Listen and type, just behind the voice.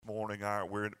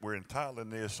morning. We're entitling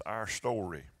this "Our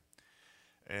Story,"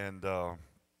 and I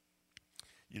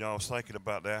was thinking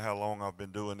about that, how long I've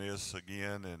been doing this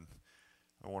again, and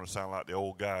I want to sound like the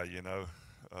old guy,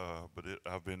 but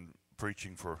I've been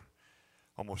preaching for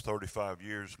almost 35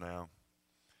 years now,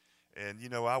 and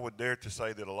I would dare to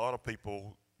say that a lot of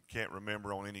people can't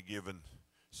remember on any given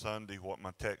Sunday what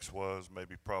my text was,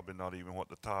 maybe probably not even what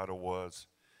the title was,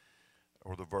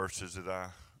 or the verses that I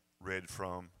read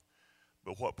from.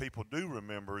 But what people do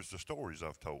remember is the stories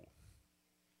I've told.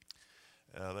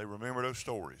 They remember those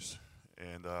stories.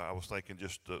 And I was thinking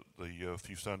just the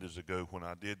few Sundays ago when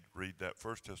I did read that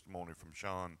first testimony from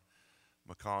Sean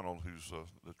McConnell, who's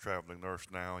the traveling nurse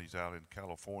now. He's out in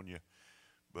California.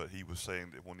 But he was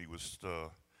saying that when he was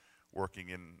working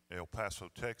in El Paso,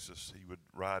 Texas, he would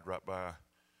ride right by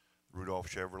Rudolph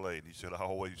Chevrolet. And he said,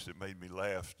 it made me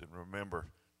laugh and remember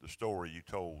the story you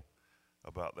told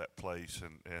about that place.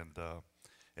 And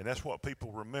that's what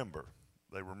people remember.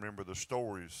 They remember the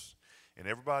stories. And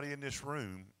everybody in this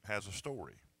room has a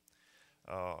story.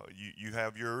 You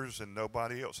have yours, and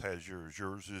nobody else has yours.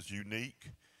 Yours is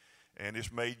unique, and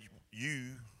it's made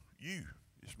you.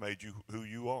 It's made you who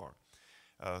you are.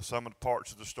 Some of the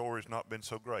parts of the story has not been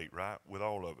so great, right, with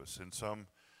all of us.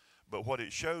 But what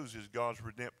it shows is God's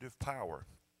redemptive power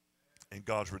and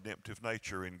God's redemptive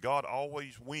nature, and God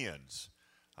always wins.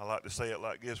 I like to say it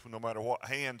like this: no matter what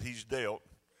hand He's dealt.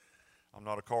 I'm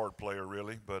not a card player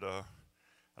really, but I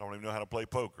don't even know how to play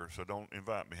poker, so don't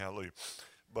invite me. Hallelujah.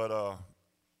 But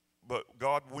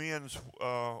God wins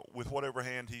with whatever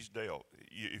hand He's dealt.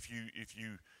 If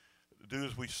you do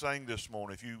as we sang this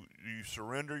morning, if you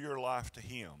surrender your life to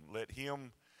Him, let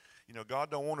Him,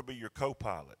 God don't want to be your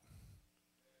co-pilot.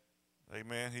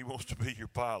 Amen. He wants to be your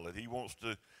pilot. He wants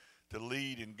to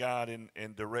lead and guide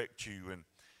and direct you.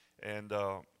 And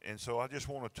so I just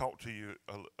want to talk to you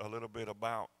a little bit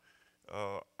about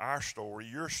our story,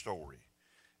 your story.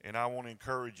 And I want to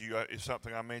encourage you. It's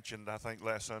something I mentioned, I think,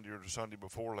 last Sunday or the Sunday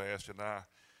before last. And I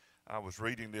was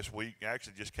reading this week. I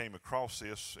actually just came across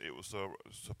this. It was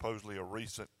supposedly a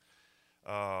recent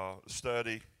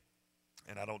study.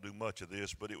 And I don't do much of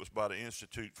this, but it was by the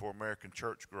Institute for American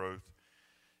Church Growth.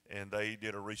 And they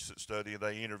did a recent study.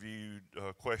 They interviewed,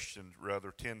 questioned,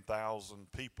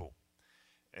 10,000 people.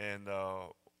 And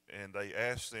they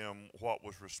asked them what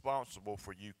was responsible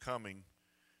for you coming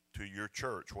to your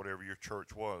church, whatever your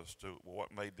church was, to what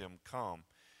made them come.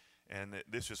 And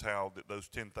this is how those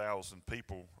 10,000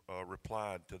 people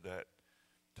replied to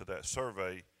that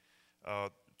survey.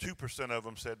 2% of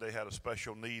them said they had a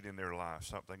special need in their life.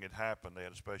 Something had happened. They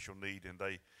had a special need, and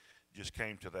they just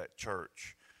came to that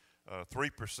church.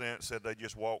 3% said they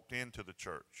just walked into the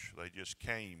church. They just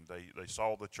came. They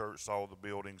saw the church, saw the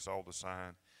building, saw the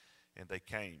sign, and they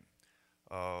came.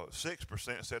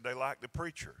 6% said they liked the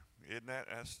preacher. Isn't that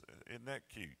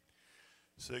cute?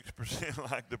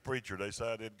 6% liked the preacher. They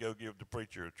decided they'd go give the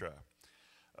preacher a try.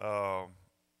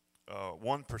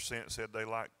 1% said they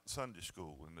liked Sunday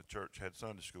school, and the church had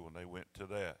Sunday school, and they went to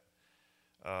that.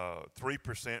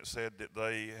 3% said that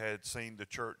they had seen the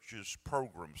church's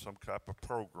program, some type of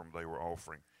program they were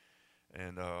offering,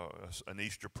 and an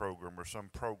Easter program or some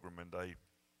program, and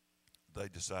they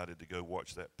decided to go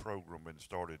watch that program and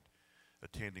started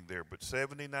attending there. But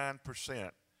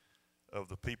 79% of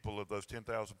the people, of those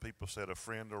 10,000 people, said a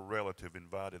friend or relative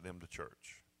invited them to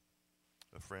church.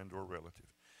 A friend or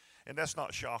relative. And that's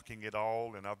not shocking at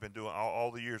all, and I've been doing,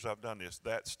 all the years I've done this,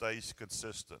 that stays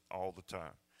consistent all the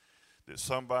time. That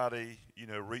somebody,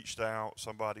 reached out,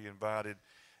 somebody invited,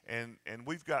 and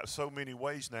we've got so many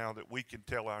ways now that we can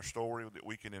tell our story, that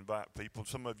we can invite people.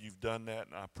 Some of you've done that,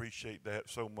 and I appreciate that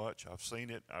so much. I've seen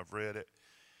it, I've read it.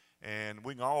 And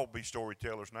we can all be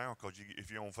storytellers now, because if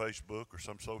you're on Facebook or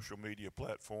some social media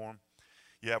platform,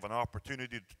 you have an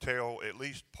opportunity to tell at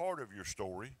least part of your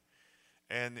story,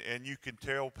 and you can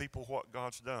tell people what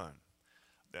God's done.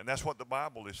 And that's what the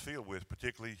Bible is filled with,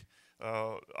 particularly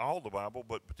all the Bible,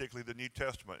 but particularly the New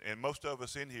Testament. And most of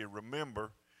us in here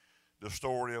remember the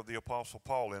story of the Apostle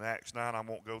Paul in Acts 9. I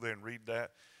won't go there and read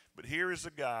that. But here is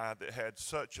a guy that had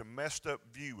such a messed up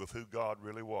view of who God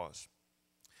really was.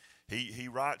 He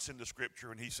writes in the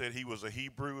scripture, and he said he was a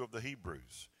Hebrew of the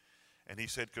Hebrews. And he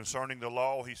said concerning the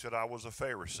law, he said, I was a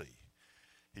Pharisee.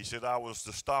 He said, I was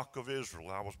the stock of Israel.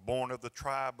 I was born of the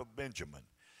tribe of Benjamin.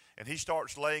 And he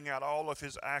starts laying out all of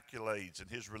his accolades and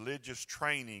his religious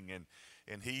training.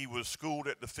 And he was schooled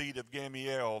at the feet of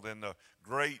Gamaliel, and a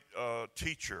great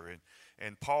teacher.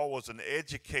 And Paul was an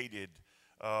educated,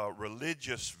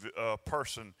 religious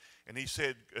person. And he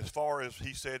said,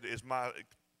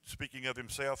 speaking of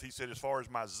himself, he said, as far as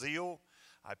my zeal,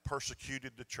 I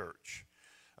persecuted the church.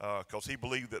 because he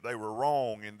believed that they were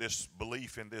wrong in this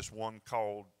belief in this one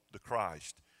called the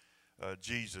Christ,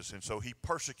 Jesus. And so he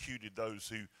persecuted those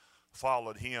who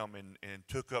followed him and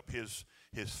took up his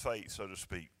faith, so to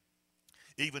speak,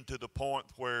 even to the point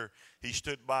where he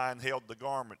stood by and held the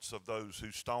garments of those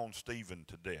who stoned Stephen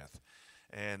to death.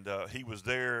 And he was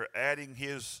there adding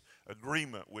his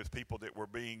agreement with people that were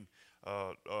being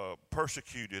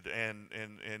persecuted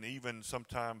and even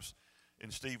sometimes, in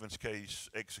Stephen's case,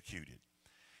 executed.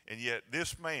 And yet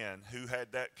this man who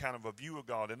had that kind of a view of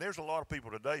God, and there's a lot of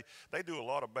people today, they do a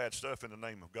lot of bad stuff in the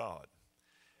name of God.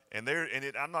 And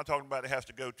I'm not talking about it has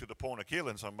to go to the point of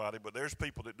killing somebody, but there's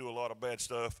people that do a lot of bad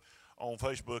stuff on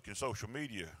Facebook and social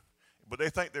media, but they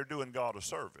think they're doing God a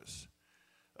service.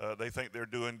 They think they're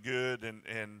doing good,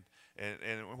 and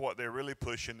what they're really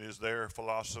pushing is their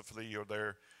philosophy or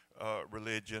their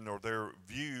religion or their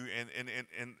view,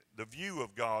 and the view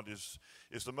of God is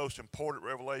the most important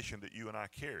revelation that you and I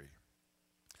carry.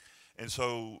 And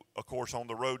so, of course, on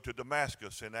the road to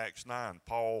Damascus in Acts 9,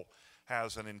 Paul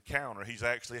has an encounter. He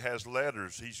actually has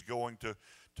letters. He's going to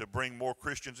bring more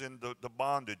Christians into the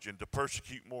bondage and to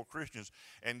persecute more Christians.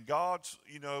 And God's,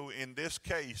 in this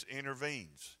case,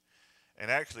 intervenes. And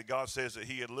actually, God says that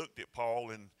he had looked at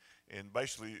Paul and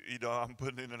basically, I'm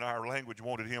putting it in our language,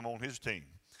 wanted him on his team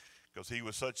because he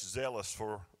was such zealous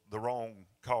for the wrong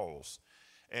cause.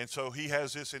 And so he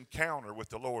has this encounter with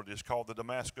the Lord. It's called the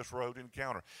Damascus Road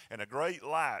Encounter. And a great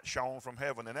light shone from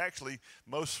heaven. And actually,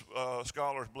 most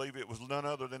scholars believe it was none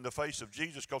other than the face of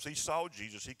Jesus, because he saw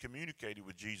Jesus. He communicated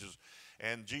with Jesus.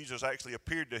 And Jesus actually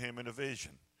appeared to him in a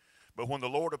vision. But when the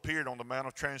Lord appeared on the Mount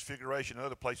of Transfiguration and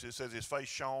other places, it says his face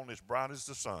shone as bright as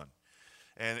the sun.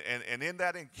 And in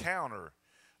that encounter,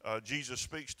 Jesus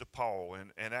speaks to Paul,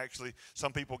 and actually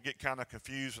some people get kind of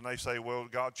confused and they say, well,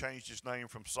 God changed his name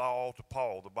from Saul to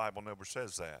Paul. The Bible never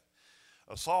says that.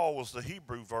 Saul was the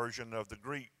Hebrew version of the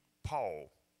Greek Paul,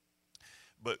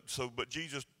 but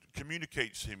Jesus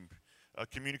communicates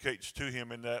to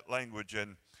him in that language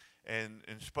and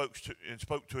spoke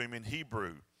to him in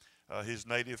Hebrew, his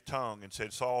native tongue, and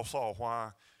said, Saul, Saul,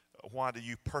 why do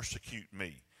you persecute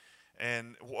me?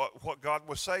 And what God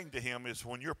was saying to him is,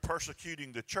 when you're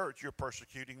persecuting the church, you're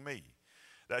persecuting me.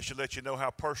 That should let you know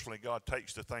how personally God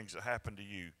takes the things that happen to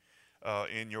you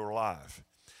in your life.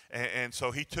 And so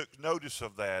he took notice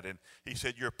of that, and he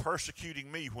said, you're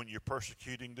persecuting me when you're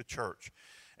persecuting the church.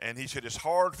 And he said, it's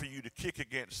hard for you to kick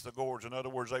against the gourds. In other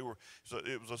words, it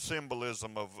was a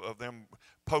symbolism of them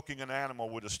poking an animal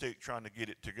with a stick trying to get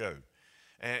it to go.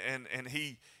 And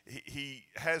he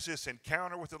has this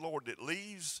encounter with the Lord that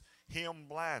leaves him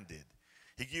blinded.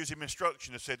 He gives him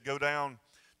instruction and said, go down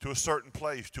to a certain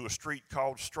place, to a street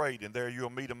called Straight, and there you'll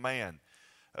meet a man.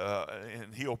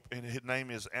 And his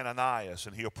name is Ananias,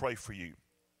 and he'll pray for you.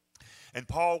 And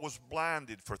Paul was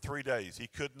blinded for 3 days. He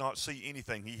could not see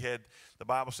anything. The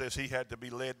Bible says he had to be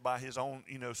led by his own,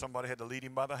 somebody had to lead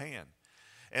him by the hand.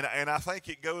 And I think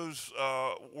it goes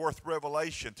worth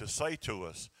revelation to say to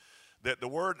us that the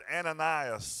word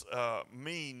Ananias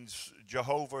means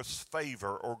Jehovah's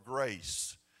favor or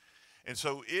grace. And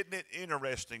so isn't it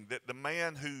interesting that the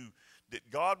man that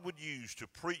God would use to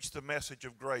preach the message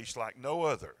of grace like no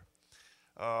other,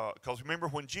 because remember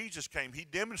when Jesus came, he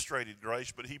demonstrated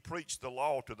grace, but he preached the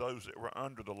law to those that were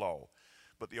under the law.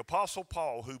 But the Apostle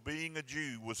Paul, who being a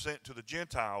Jew was sent to the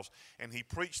Gentiles, and he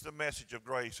preached the message of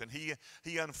grace, and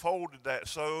he unfolded that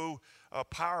so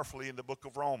powerfully in the book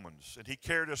of Romans. And he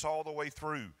carried us all the way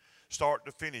through, start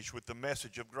to finish, with the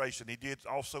message of grace. And he did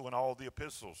also in all the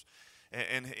epistles.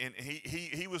 And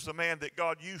he was the man that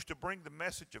God used to bring the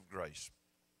message of grace.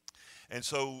 And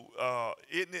so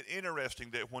isn't it interesting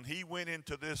that when he went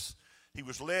into this, he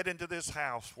was led into this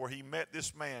house where he met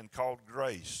this man called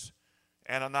Grace,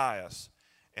 Ananias.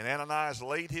 And Ananias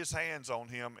laid his hands on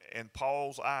him, and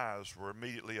Paul's eyes were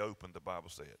immediately opened, the Bible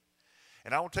said.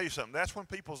 And I want to tell you something. That's when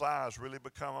people's eyes really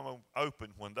become open,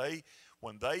 when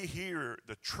they hear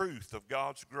the truth of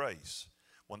God's grace.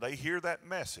 When they hear that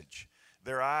message,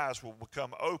 their eyes will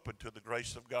become open to the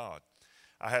grace of God.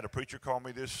 I had a preacher call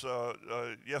me this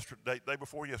day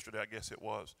before yesterday, I guess it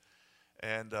was.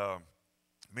 And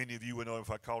many of you would know him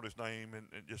if I called his name, and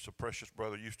just a precious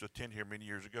brother, used to attend here many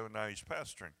years ago, and now he's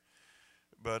pastoring.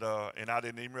 But and I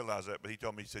didn't even realize that, but he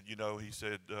told me, he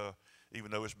said,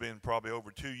 even though it's been probably over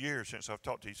 2 years since I've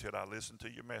talked to you, he said, I listened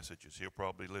to your messages. He'll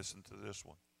probably listen to this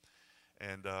one.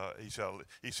 And he said,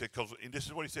 because this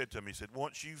is what he said to me. He said,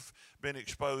 once you've been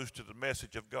exposed to the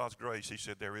message of God's grace, he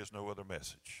said, there is no other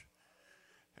message.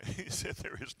 He said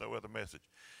there is no other message.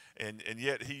 And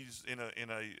yet he's in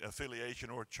a affiliation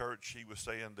or a church. He was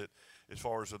saying that as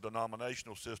far as the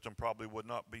denominational system probably would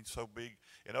not be so big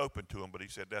and open to him, but he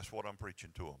said that's what I'm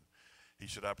preaching to him. He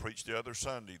said I preached the other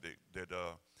Sunday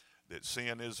that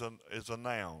sin is a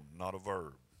noun, not a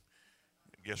verb.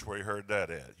 Guess where he heard that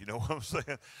at? You know what I'm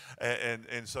saying?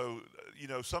 And so,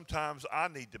 sometimes I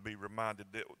need to be reminded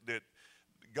that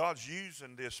God's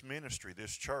using this ministry,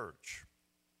 this church,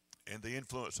 and the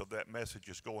influence of that message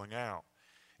is going out.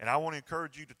 And I want to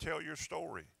encourage you to tell your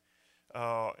story,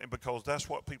 and because that's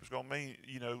what people's going to mean.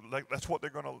 That's what they're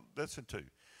going to listen to.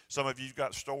 Some of you've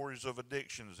got stories of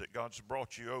addictions that God's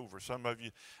brought you over. Some of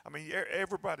you,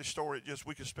 everybody's story,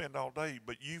 we could spend all day,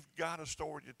 but you've got a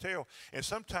story to tell. And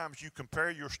sometimes you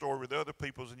compare your story with other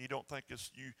people's and you don't think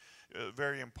it's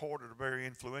very important or very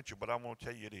influential, but I want to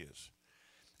tell you it is.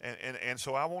 And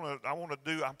so I want to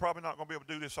do, I'm probably not going to be able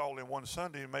to do this all in one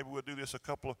Sunday, and maybe we'll do this a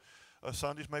couple of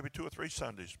Sundays, maybe 2 or 3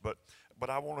 Sundays. But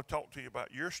I want to talk to you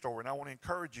about your story, and I want to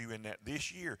encourage you in that this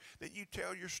year, that you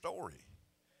tell your story.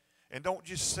 And don't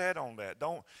just sit on that.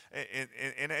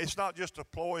 And it's not just a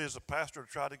ploy as a pastor to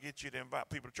try to get you to invite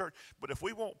people to church. But if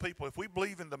we want people, if we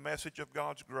believe in the message of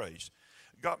God's grace,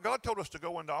 God told us to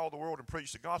go into all the world and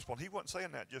preach the gospel. And he wasn't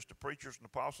saying that just to preachers and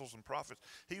apostles and prophets.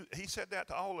 He said that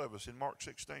to all of us in Mark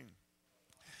 16.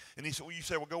 And he said, well, you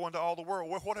say, well, go into all the world.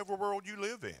 Well, whatever world you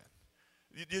live in.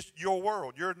 Just your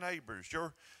world, your neighbors,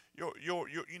 your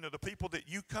the people that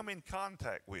you come in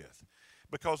contact with.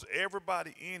 Because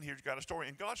everybody in here's got a story,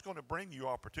 and God's going to bring you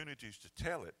opportunities to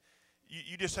tell it.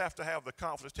 You just have to have the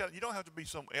confidence to tell it. You don't have to be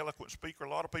some eloquent speaker. A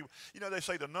lot of people, they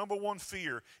say the number one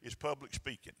fear is public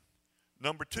speaking.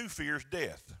 Number 2 fear is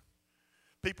death.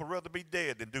 People rather be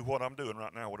dead than do what I'm doing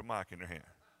right now with a mic in their hand.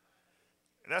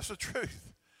 And that's the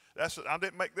truth. I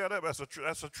didn't make that up. That's a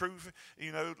truth.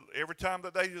 Every time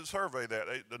that they survey that,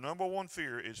 the number one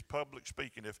fear is public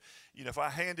speaking. If I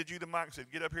handed you the mic and said,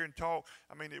 get up here and talk,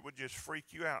 it would just freak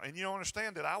you out. And you don't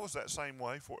understand that I was that same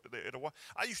way at a while.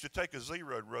 I used to take a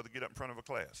zero to rather get up in front of a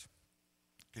class.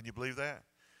 Can you believe that?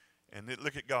 And then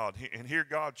look at God. And here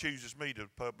God chooses me to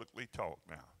publicly talk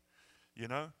now,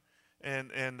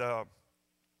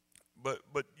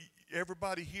 but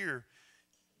everybody here,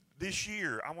 this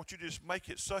year, I want you to just make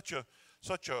it such a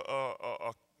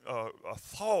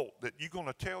thought that you're going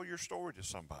to tell your story to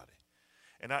somebody,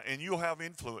 and you'll have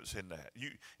influence in that.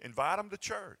 You invite them to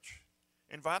church,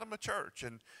 and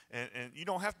you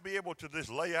don't have to be able to just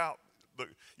lay out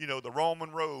the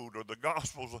Roman road or the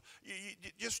Gospels. You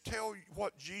just tell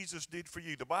what Jesus did for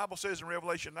you. The Bible says in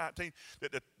Revelation 19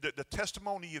 that the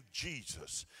testimony of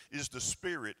Jesus is the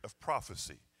spirit of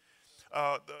prophecy.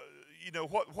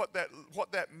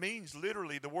 What that means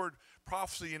literally, the word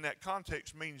prophecy in that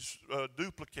context means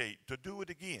duplicate, to do it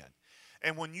again.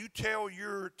 And when you tell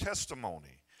your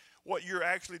testimony, what you're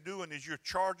actually doing is you're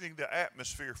charging the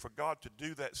atmosphere for God to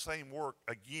do that same work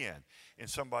again in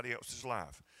somebody else's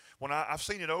life. When I've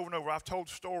seen it over and over, I've told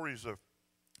stories of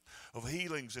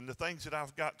healings and the things that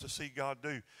I've got to see God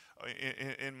do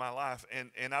in my life.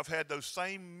 And I've had those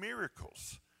same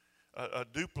miracles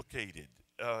duplicated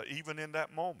even in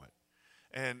that moment.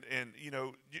 And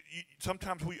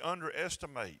sometimes we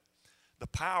underestimate the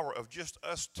power of just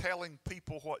us telling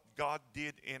people what God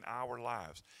did in our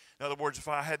lives. In other words, if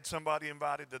I had somebody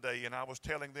invited today and I was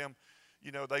telling them,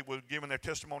 they were giving their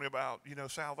testimony about,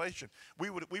 salvation, we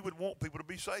would want people to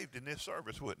be saved in this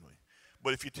service, wouldn't we?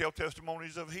 But if you tell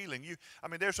testimonies of healing,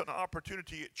 there's an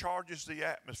opportunity. It charges the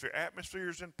atmosphere. Atmosphere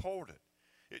is important.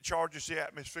 It charges the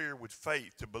atmosphere with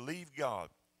faith to believe God.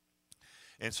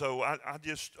 And so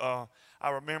I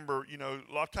remember, a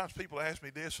lot of times people ask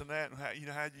me this and that, and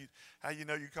how you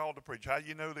know you're called to preach, how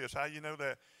you know this, how you know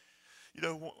that.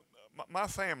 My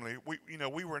family,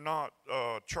 we were not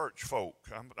church folk.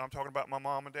 I'm talking about my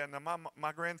mom and dad. Now,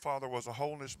 my grandfather was a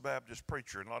Holiness Baptist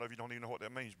preacher, and a lot of you don't even know what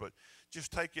that means, but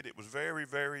just take it. It was very,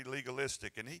 very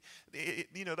legalistic, and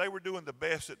they were doing the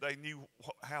best that they knew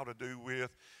how to do with.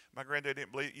 My granddad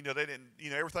didn't believe, they didn't,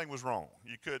 everything was wrong.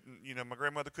 You couldn't, my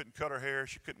grandmother couldn't cut her hair.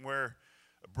 She couldn't wear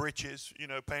breeches,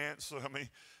 pants.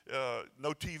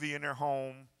 No TV in their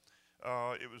home.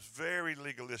 It was very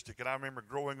legalistic. And I remember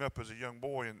growing up as a young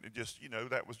boy, and it just,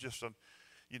 that was just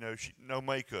no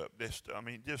makeup. And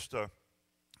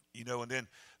then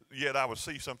yet I would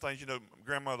see some things,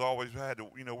 grandmother always had to,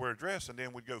 wear a dress, and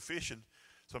then we'd go fishing.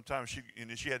 Sometimes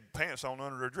she had pants on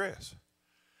under her dress.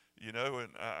 And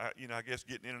I guess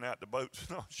getting in and out the boats,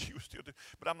 she was still doing.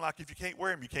 But I'm like, if you can't wear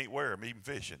them, you can't wear them, even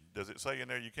fishing. Does it say in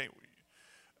there you can't?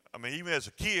 Even as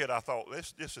a kid, I thought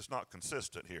this is not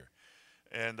consistent here,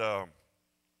 and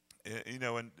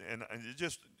it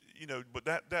just but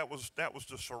that was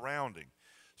the surrounding.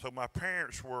 So my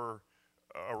parents were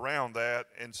around that,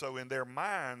 and so in their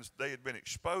minds they had been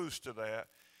exposed to that,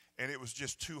 and it was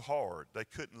just too hard. They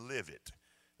couldn't live it.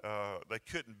 They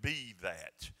couldn't be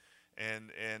that,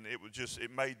 and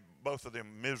it made both of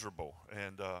them miserable,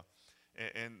 and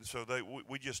so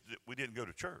we didn't go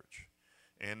to church.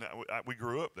 And we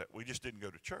grew up that we just didn't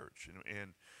go to church.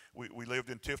 And we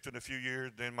lived in Tifton a few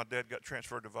years. Then my dad got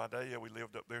transferred to Vidalia. We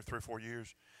lived up there 3 or 4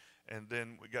 years. And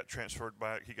then we got transferred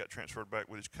back. He got transferred back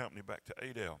with his company back to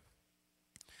Adel.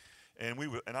 And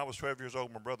I was 12 years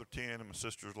old, my brother 10, and my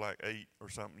sister was like 8 or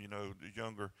something,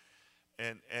 younger.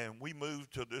 And we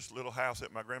moved to this little house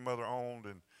that my grandmother owned,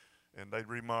 and they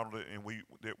remodeled it, and we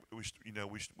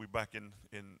back in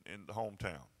the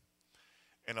hometown.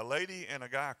 And a lady and a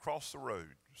guy across the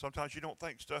road. Sometimes you don't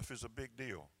think stuff is a big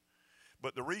deal.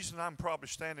 But the reason I'm probably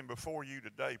standing before you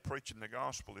today preaching the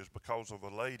gospel is because of a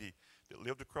lady that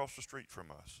lived across the street from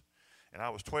us. And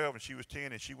I was 12 and she was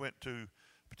 10, and she went to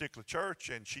a particular church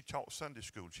and she taught Sunday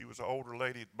school. She was an older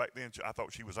lady. Back then I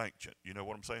thought she was ancient. You know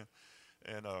what I'm saying?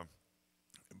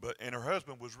 And her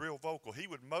husband was real vocal. He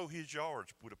would mow his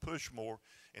yards with a push mower,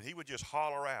 and he would just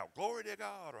holler out, "Glory to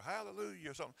God," or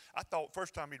 "Hallelujah," or something. I thought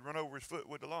first time he'd run over his foot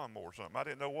with the lawnmower or something. I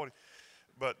didn't know what.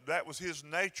 But that was his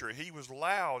nature. He was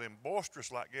loud and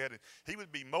boisterous like that. And he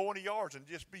would be mowing the yards and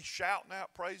just be shouting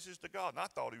out praises to God. And I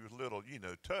thought he was a little,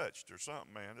 touched or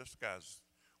something, man. This guy's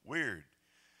weird.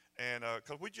 And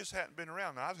because we just hadn't been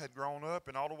around. Now, I had grown up,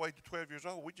 and all the way to 12 years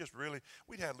old, we'd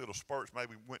had little spurts.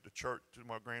 Maybe we went to church, to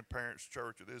my grandparents'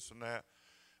 church or this and that.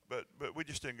 But we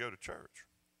just didn't go to church.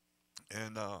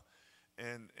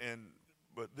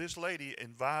 But this lady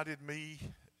invited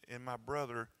me and my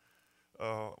brother,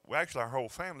 actually our whole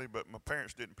family, but my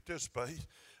parents didn't participate.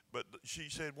 But she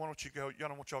said, "Why don't you go?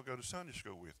 I want y'all to go to Sunday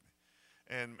school with me."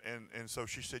 And so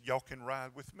she said, "Y'all can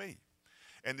ride with me."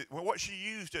 And what she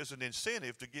used as an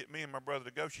incentive to get me and my brother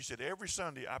to go, she said, "Every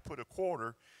Sunday I put a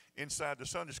quarter inside the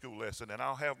Sunday school lesson, and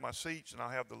I'll have my seats, and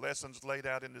I'll have the lessons laid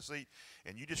out in the seat,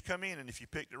 and you just come in, and if you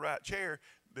pick the right chair,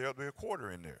 there'll be a quarter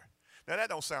in there." Now, that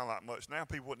don't sound like much. Now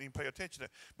people wouldn't even pay attention to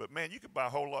it. But, man, you could buy a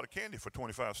whole lot of candy for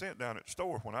 25 cents down at the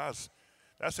store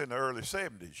that's in the early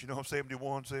 70s,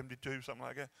 71, 72, something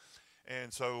like that.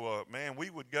 And so, man, we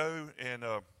would go, and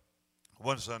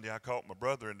one Sunday I caught my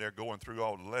brother in there going through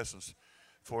all the lessons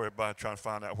for everybody, trying to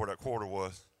find out where that quarter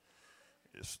was.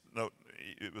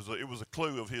 It was a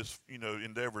clue of his,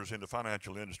 endeavors in the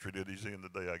financial industry that he's in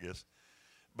today, I guess.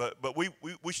 But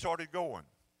we started going,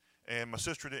 and my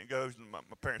sister didn't go. My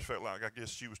parents felt like, I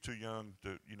guess she was too young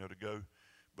to go.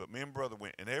 But me and brother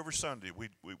went, and every Sunday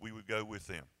we would go with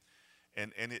them,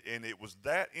 and it was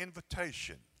that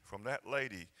invitation from that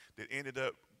lady that ended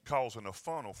up causing a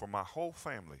funnel for my whole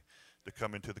family to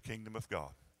come into the kingdom of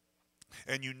God.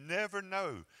 And you never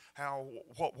know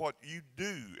what you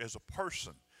do as a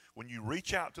person when you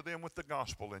reach out to them with the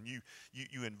gospel and you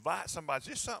invite somebody. It's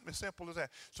just something as simple as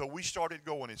that. So we started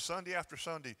going, and Sunday after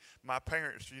Sunday, my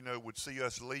parents, would see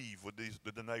us leave with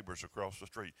the neighbors across the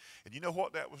street. And you know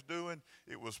what that was doing?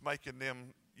 It was making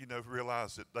them,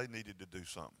 realize that they needed to do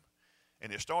something.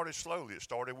 And it started slowly. It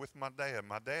started with my dad.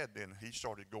 My dad, then, he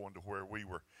started going to where we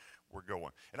were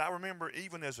going. And I remember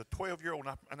even as a 12-year-old,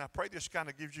 and I pray this kind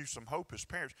of gives you some hope as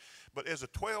parents, but as a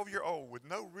 12-year-old with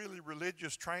no really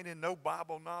religious training, no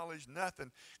Bible knowledge,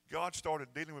 nothing, God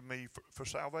started dealing with me for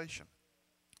salvation.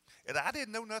 And I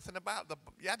didn't know nothing about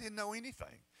I didn't know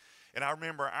anything. And I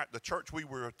remember the church we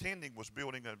were attending was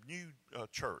building a new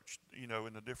church, in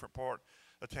a different part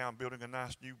of town, building a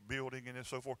nice new building and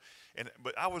so forth.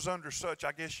 But I was under such,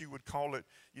 I guess you would call it,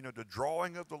 the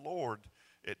drawing of the Lord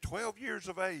at 12 years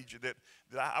of age that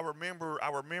I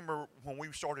remember when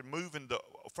we started moving the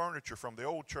furniture from the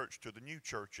old church to the new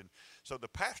church. And so the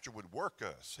pastor would work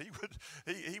us. He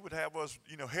would have us,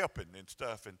 helping and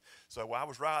stuff. And so I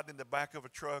was riding in the back of a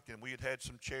truck, and we had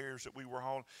some chairs that we were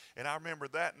hauling. And I remember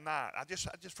that night, I just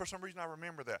for some reason I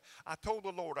remember that. I told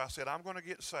the Lord, I said, "I'm going to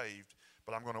get saved,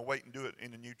 but I'm going to wait and do it in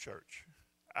the new church."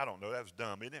 I don't know, that was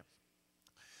dumb, isn't it?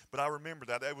 But I remember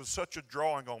that. It was such a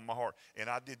drawing on my heart. And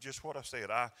I did just what I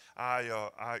said. I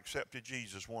accepted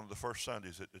Jesus one of the first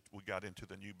Sundays that we got into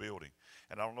the new building.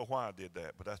 And I don't know why I did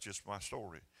that, but that's just my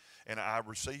story. And I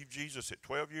received Jesus at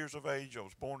 12 years of age. I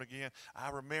was born again. I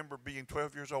remember being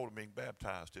 12 years old and being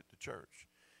baptized at the church.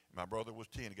 My brother was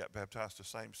 10. He got baptized the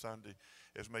same Sunday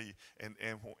as me. And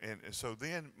so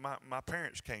then my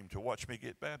parents came to watch me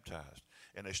get baptized.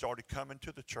 And they started coming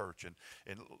to the church. And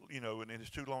it's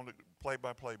too long to play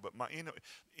by play. But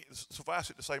suffice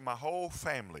it to say, my whole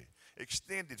family,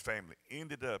 extended family,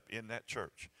 ended up in that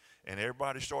church. And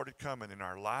everybody started coming. And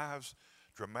our lives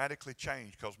dramatically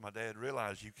changed because my dad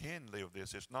realized you can live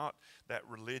this. It's not that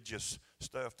religious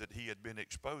stuff that he had been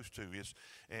exposed to.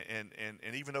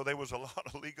 And even though there was a lot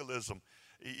of legalism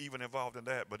even involved in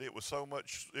that, but it was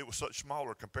such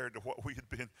smaller compared to what we had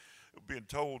been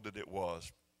told that it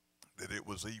was. That it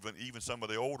was even some of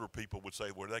the older people would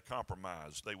say, well, they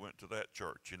compromised. They went to that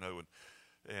church,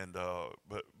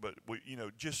 but we,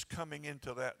 just coming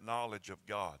into that knowledge of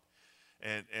God,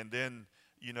 and then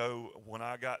when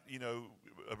I got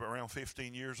around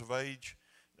 15 years of age,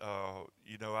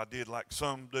 I did like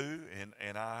some do,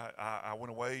 and I went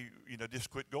away,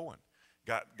 just quit going.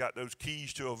 Got those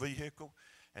keys to a vehicle,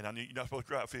 and I knew you're not supposed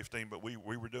to drive 15, but we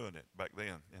were doing it back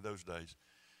then in those days.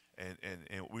 And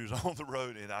we was on the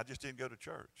road, and I just didn't go to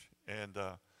church.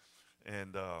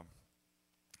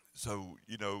 So,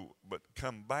 but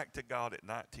come back to God at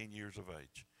 19 years of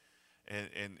age.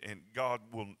 And God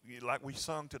will, like we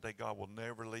sung today, God will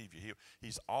never leave you.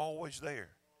 He's always there.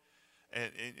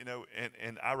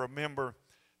 And I remember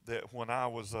that when I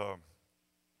was, a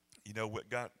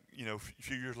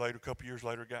few years later, a couple years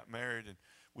later, got married, and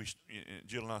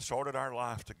Jill and I started our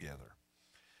life together.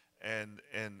 And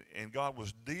God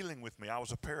was dealing with me. I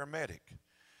was a paramedic.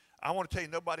 I want to tell you,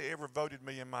 nobody ever voted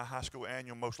me in my high school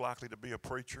annual most likely to be a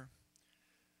preacher.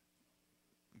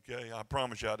 Okay, I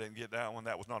promise you I didn't get that one.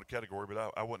 That was not a category,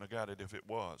 but I wouldn't have got it if it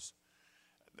was.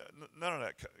 None of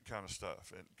that kind of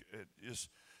stuff. And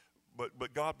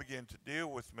but God began to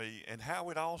deal with me, and how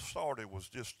it all started was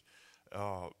just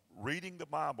reading the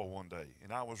Bible one day.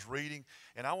 And I was reading,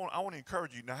 and I want to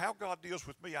encourage you. Now, how God deals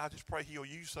with me, I just pray He'll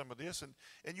use some of this, and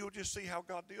you'll just see how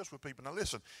God deals with people. Now,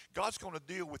 listen, God's going to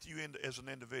deal with you as an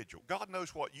individual. God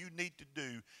knows what you need to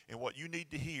do and what you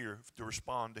need to hear to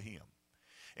respond to Him.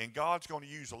 And God's going to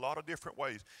use a lot of different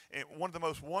ways. And one of the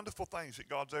most wonderful things that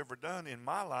God's ever done in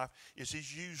my life is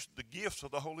He's used the gifts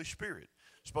of the Holy Spirit,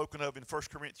 spoken of in 1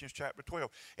 Corinthians chapter 12.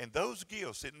 And those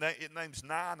gifts, it names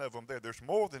 9 of them there. There's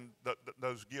more than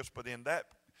those gifts, but in that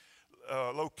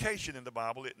location in the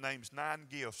Bible, it names 9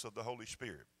 gifts of the Holy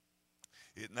Spirit.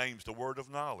 It names the word of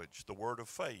knowledge, the word of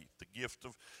faith, the gift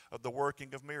of the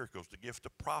working of miracles, the gift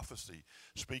of prophecy,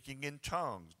 speaking in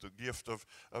tongues, the gift of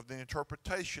the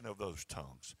interpretation of those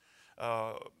tongues.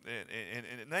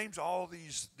 And it names all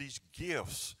these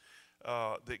gifts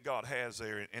that God has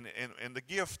there. And the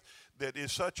gift that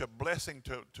is such a blessing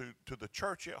to the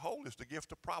church at whole is the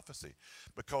gift of prophecy.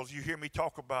 Because you hear me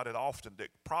talk about it often, that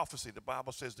prophecy, the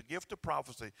Bible says the gift of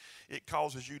prophecy, it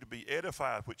causes you to be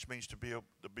edified, which means to be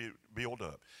built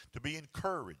up, to be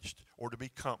encouraged, or to be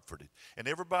comforted. And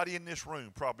everybody in this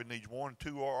room probably needs 1,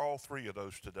 2, or all 3 of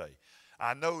those today.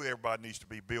 I know everybody needs to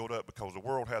be built up because the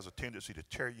world has a tendency to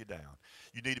tear you down.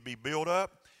 You need to be built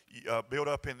up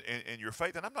in your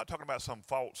faith. And I'm not talking about some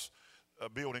false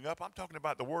building up. I'm talking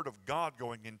about the Word of God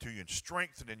going into you and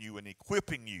strengthening you and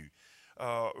equipping you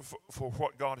for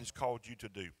what God has called you to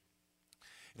do.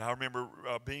 And I remember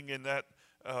being in that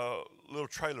little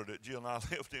trailer that Jill and I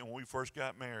lived in when we first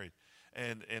got married.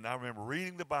 And I remember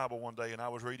reading the Bible one day, and I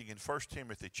was reading in 1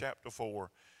 Timothy chapter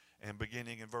 4 and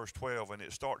beginning in verse 12. And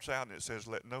it starts out and it says,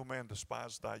 "Let no man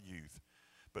despise thy youth,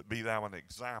 but be thou an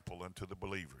example unto the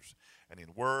believers." And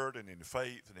in word and in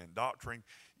faith and in doctrine,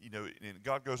 and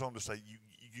God goes on to say, you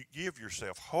give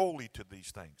yourself wholly to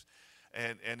these things.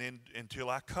 And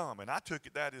until I come. And I took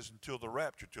it that is until the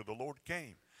rapture, till the Lord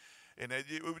came. And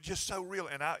it was just so real.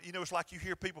 And it's like you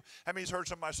hear people, how many's heard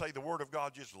somebody say the Word of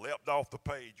God just leapt off the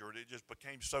page, or it just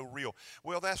became so real?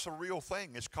 Well, that's a real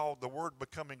thing. It's called the Word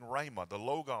becoming Rhema, the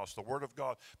Logos, the Word of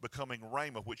God becoming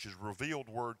Rhema, which is revealed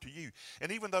Word to you.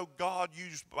 And even though God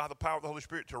used by the power of the Holy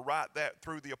Spirit to write that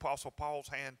through the Apostle Paul's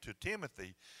hand to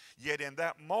Timothy, yet in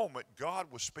that moment, God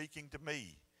was speaking to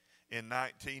me in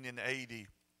 1980.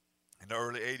 In the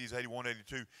early 80s, 81,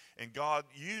 82. And God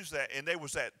used that. And there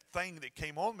was that thing that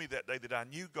came on me that day that I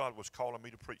knew God was calling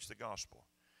me to preach the gospel.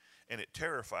 And it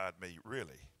terrified me,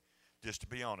 really, just to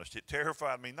be honest. It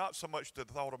terrified me, not so much the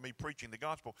thought of me preaching the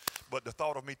gospel, but the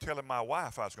thought of me telling my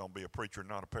wife I was going to be a preacher and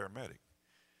not a paramedic.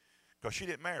 Because she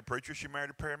didn't marry a preacher. She married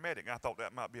a paramedic. And I thought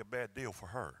that might be a bad deal for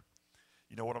her.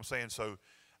 You know what I'm saying? So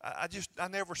I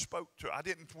never spoke to her. I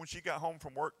didn't, when she got home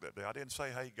from work that day, I didn't say,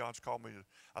 hey, God's called me to,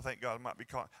 I think God might be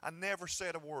calling. I never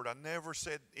said a word. I never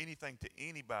said anything to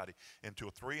anybody until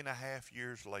 3.5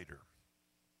 years later.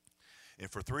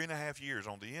 And for 3.5 years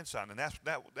on the inside, and that's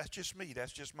just me.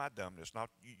 That's just my dumbness.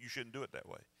 Not you shouldn't do it that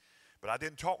way. But I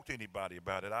didn't talk to anybody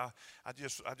about it. I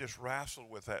just wrestled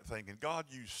with that thing. And God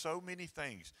used so many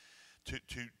things to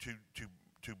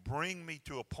bring me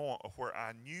to a point of where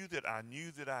I knew that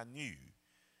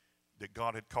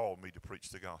God had called me to preach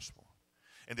the gospel,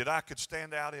 and that I could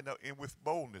stand out with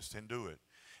boldness and do it.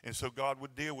 And so God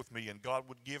would deal with me, and God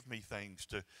would give me things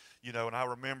to, and I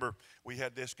remember we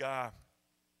had this guy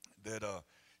that,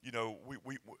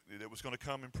 we that was going to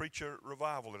come and preach a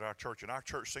revival at our church. And our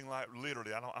church seemed like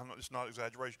literally, it's not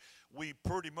exaggeration, we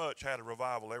pretty much had a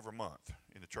revival every month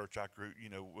in the church I grew,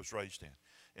 was raised in.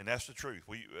 And that's the truth.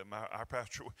 Our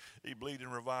pastor, he believed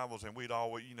in revivals, and we'd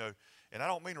always, and I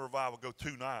don't mean a revival go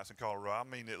 2 nights in Colorado. I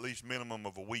mean at least minimum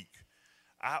of a week.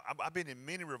 I've been in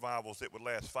many revivals that would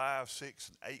last 5, 6,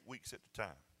 and 8 weeks at the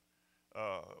time.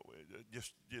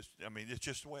 It's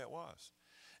just the way it was.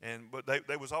 But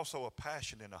there was also a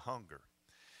passion and a hunger.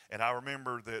 And I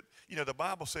remember that, the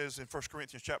Bible says in 1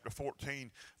 Corinthians chapter 14,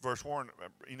 verse 1,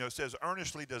 it says,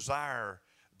 earnestly desire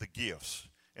the gifts,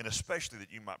 and especially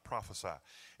that you might prophesy.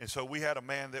 And so we had a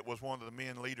man that was one of the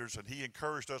men leaders, and he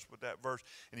encouraged us with that verse.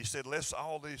 And he said,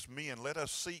 all these men, let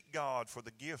us seek God for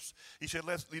the gifts. He said,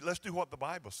 let's do what the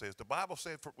Bible says. The Bible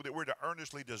said that we're to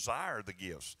earnestly desire the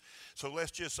gifts. So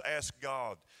let's just ask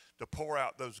God to pour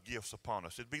out those gifts upon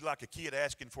us. It'd be like a kid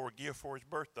asking for a gift for his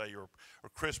birthday or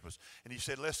Christmas. And he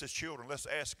said, let's as children, let's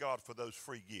ask God for those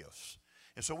free gifts.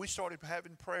 And so we started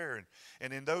having prayer,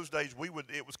 and in those days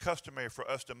it was customary for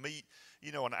us to meet,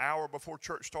 an hour before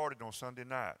church started on Sunday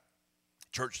night.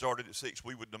 Church started at 6.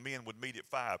 The men would meet at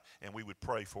 5, and we would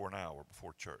pray for an hour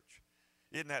before church.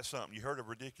 Isn't that something? You heard of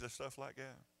ridiculous stuff like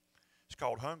that? It's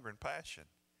called hunger and passion.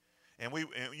 And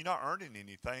you're not earning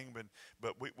anything,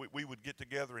 but we would get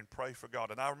together and pray for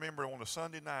God. And I remember on a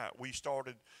Sunday night we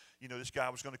started, this guy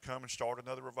was going to come and start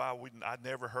another revival. I'd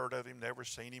never heard of him, never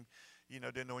seen him.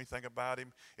 Didn't know anything about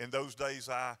him. In those days,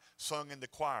 I sung in the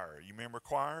choir. You remember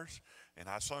choirs? And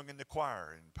I sung in the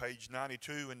choir. And page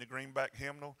 92 in the Greenback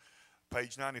hymnal,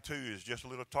 page 92 is just a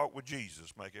little talk with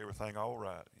Jesus, make everything all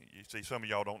right. You see, some of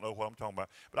y'all don't know what I'm talking about.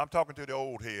 But I'm talking to the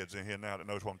old heads in here now that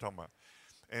knows what I'm talking about.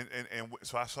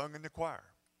 So I sung in the choir.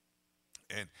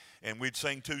 And we'd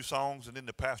sing 2 songs, and then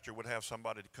the pastor would have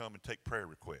somebody to come and take prayer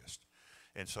requests.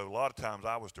 And so a lot of times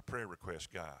I was the prayer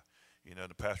request guy.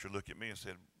 The pastor would look at me and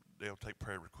said, they'll take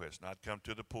prayer requests. And I'd come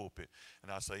to the pulpit,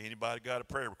 and I'd say, anybody got a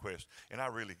prayer request? And I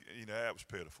really, that was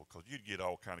pitiful, because you'd get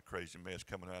all kind of crazy mess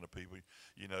coming out of people,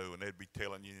 and they'd be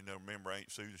telling you, remember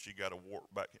Aunt Susan, she got a wart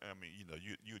back. I mean,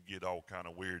 you'd get all kind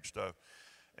of weird stuff.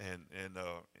 And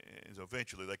so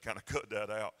eventually they kind of cut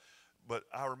that out. But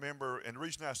I remember, and the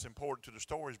reason that's important to the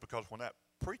story is because when that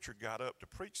preacher got up to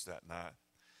preach that night,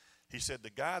 he said, the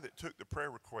guy that took the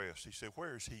prayer request, he said,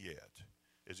 where is he at?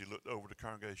 As he looked over the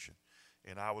congregation.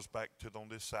 And I was back on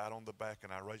this side on the back,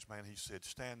 and I raised my hand. He said,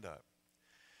 stand up.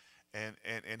 And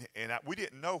we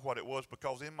didn't know what it was,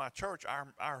 because in my church,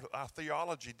 our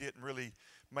theology didn't really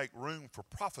make room for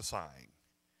prophesying.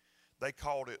 They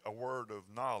called it a word of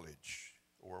knowledge,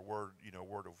 or a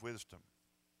word of wisdom.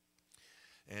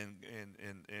 And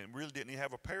really didn't even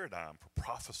have a paradigm for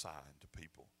prophesying to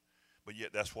people. But yet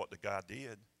that's what the guy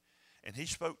did. And he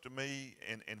spoke to me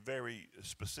in very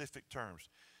specific terms.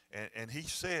 And he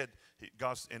said,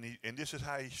 and this is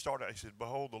how he started. He said,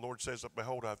 behold, the Lord says,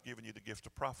 behold, I've given you the gift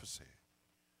of prophecy.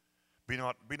 Be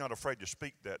not afraid to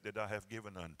speak that I have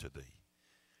given unto thee.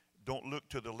 Don't look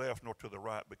to the left nor to the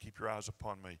right, but keep your eyes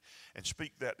upon me, and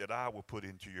speak that I will put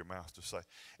into your mouth to say.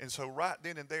 And so right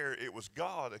then and there, it was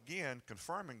God again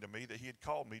confirming to me that he had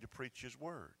called me to preach his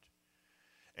word.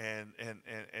 And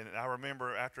I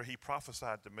remember after he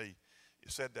prophesied to me, he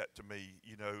said that to me,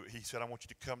 he said, I want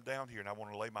you to come down here, and I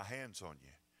want to lay my hands on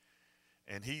you.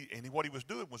 And what he was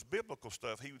doing was biblical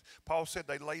stuff. Paul said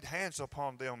they laid hands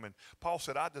upon them, and Paul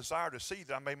said, I desire to see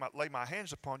that I may lay my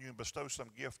hands upon you and bestow some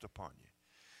gift upon you.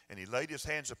 And he laid his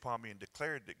hands upon me and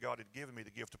declared that God had given me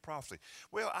the gift of prophecy.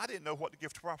 Well, I didn't know what the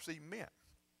gift of prophecy meant.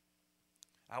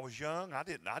 I was young. I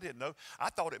didn't know. I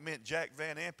thought it meant Jack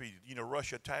Van Impe,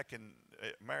 Russia attacking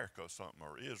America or something,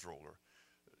 or Israel, or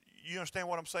you understand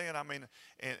what I'm saying? I mean,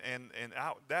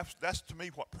 that's to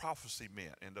me what prophecy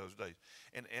meant in those days.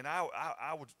 And I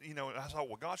would, I thought,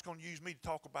 well, God's going to use me to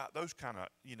talk about those kind of,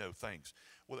 things.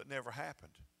 Well, it never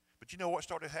happened. But you know what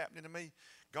started happening to me?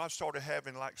 God started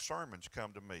having like sermons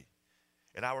come to me.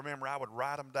 And I remember I would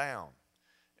write them down.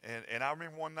 And I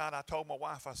remember one night I told my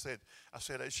wife, I said,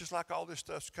 it's just like all this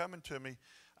stuff's coming to me.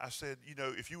 I said,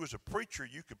 if you was a preacher,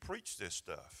 you could preach this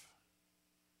stuff.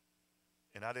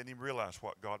 And I didn't even realize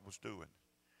what God was doing.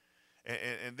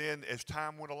 And then as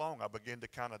time went along, I began to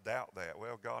kind of doubt that.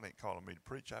 Well, God ain't calling me to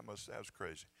preach. That was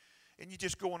crazy. And you're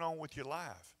just going on with your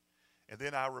life. And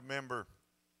then I remember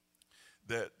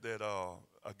that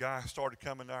a guy started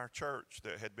coming to our church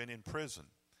that had been in prison.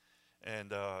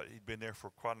 And he'd been there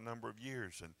for quite a number of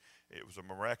years. And it was a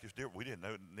miraculous deal. We didn't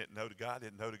know the guy,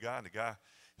 and the guy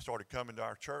started coming to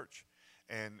our church.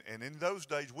 And in those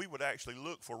days, we would actually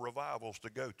look for revivals to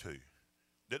go to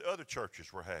that other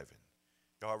churches were having.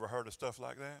 Y'all ever heard of stuff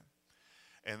like that?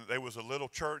 And there was a little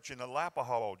church in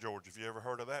Alapahaw, Georgia, if you ever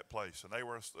heard of that place. And they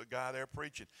were a guy there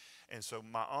preaching. And so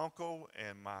my uncle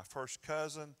and my first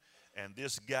cousin and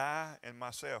this guy and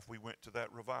myself, we went to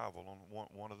that revival on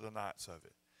one of the nights of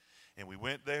it. And we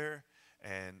went there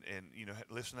and you know,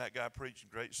 listened to that guy preaching,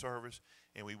 great service.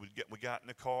 And we got in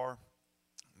the car.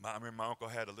 I remember my uncle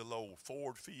had a little old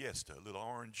Ford Fiesta, a little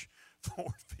orange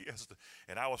Ford Fiesta.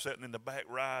 And I was sitting in the back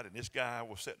ride, and this guy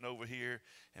was sitting over here,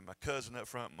 and my cousin up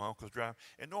front, my uncle's driving.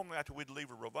 And normally after we'd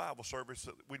leave a revival service,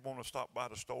 we'd want to stop by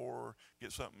the store,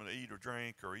 get something to eat or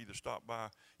drink, or either stop by,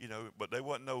 you know, but there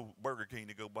wasn't no Burger King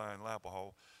to go by in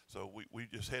Lapahall. So we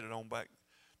just headed on back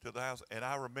to the house. And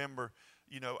I remember,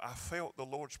 you know, I felt the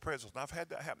Lord's presence. And I've had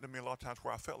that happen to me a lot of times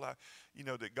where I felt like, you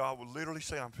know, that God would literally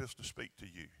say, I'm supposed to speak to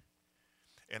you.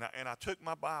 And I took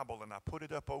my Bible and I put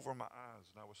it up over my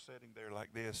eyes, and I was sitting there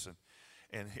like this,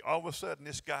 and all of a sudden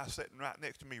this guy sitting right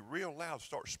next to me real loud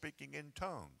starts speaking in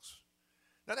tongues.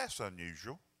 Now that's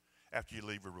unusual. After you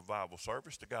leave a revival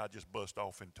service, the guy just bust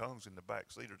off in tongues in the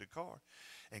back seat of the car.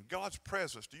 And God's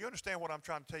presence, do you understand what I'm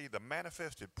trying to tell you? The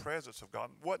manifested presence of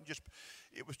God wasn't just,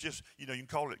 it was just, you know, you can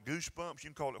call it goosebumps, you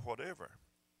can call it whatever.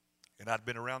 And I'd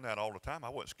been around that all the time. I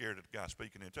wasn't scared of the guy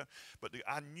speaking in tongues. But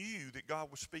I knew that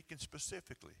God was speaking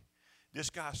specifically.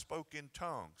 This guy spoke in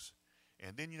tongues.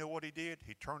 And then you know what he did?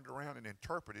 He turned around and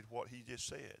interpreted what he just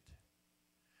said.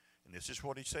 And this is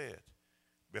what he said.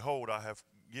 Behold, I have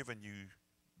given you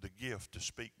the gift to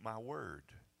speak my word.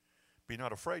 Be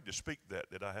not afraid to speak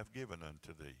that I have given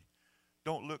unto thee.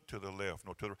 Don't look to the left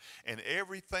nor to the right. And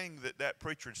everything that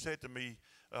preacher had said to me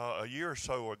a year or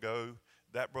so ago,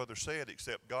 that brother said,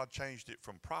 except God changed it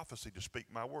from prophecy to speak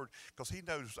my word, because he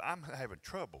knows I'm having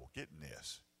trouble getting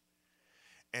this.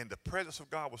 And the presence of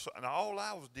God was, and all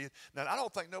I did, now I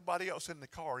don't think nobody else in the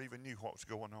car even knew what was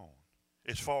going on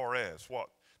as far as what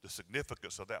the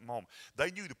significance of that moment.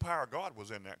 They knew the power of God was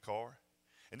in that car.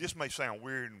 And this may sound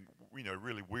weird and, you know,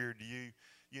 really weird to you,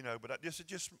 you know, but this is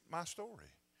just my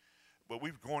story. But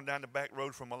we were going down the back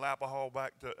road from Alapahaw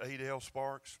back to Adel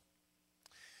Sparks.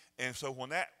 And so when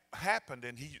that happened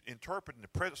and he interpreted, the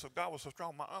presence of God was so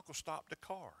strong, my uncle stopped the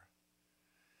car.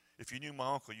 If you knew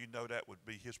my uncle, you know that would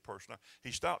be his person.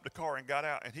 He stopped the car and got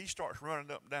out, and he starts running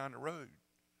up and down the road,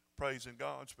 praising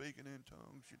God, speaking in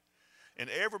tongues. And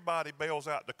everybody bails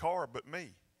out the car but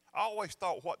me. I always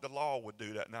thought what the law would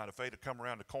do that night if they'd have come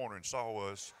around the corner and saw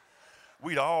us.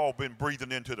 We'd all been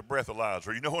breathing into the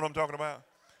breathalyzer. You know what I'm talking about?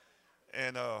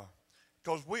 And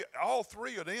because all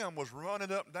three of them was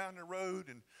running up and down the road,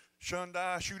 and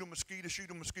Hyundai, shoot a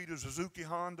mosquito, Suzuki,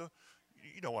 Honda.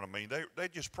 You know what I mean. They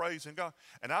just praising God.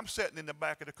 And I'm sitting in the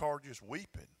back of the car just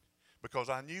weeping because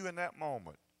I knew in that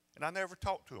moment, and I never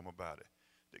talked to him about it,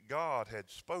 that God had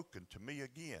spoken to me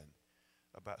again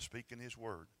about speaking his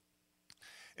word.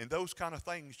 And those kind of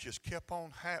things just kept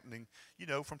on happening, you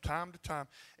know, from time to time.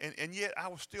 And yet I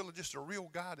was still just a real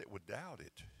guy that would doubt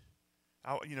it.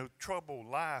 You know, trouble,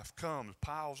 life comes,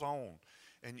 piles on.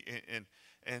 And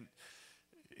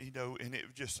you know, and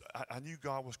it just, I knew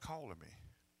God was calling me.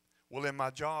 Well, in my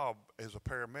job as a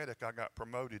paramedic, I got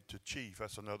promoted to chief.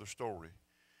 That's another story.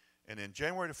 And in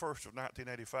January the 1st of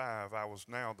 1985, I was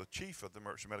now the chief of the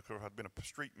emergency medical corps. I'd been a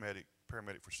street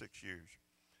paramedic for 6 years.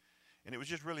 And it was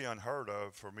just really unheard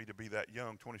of for me to be that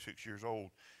young, 26 years old,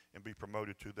 and be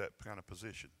promoted to that kind of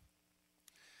position.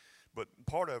 But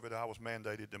part of it, I was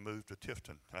mandated to move to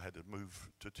Tifton. I had to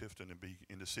move to Tifton and be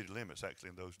in the city limits, actually,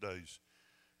 in those days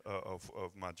of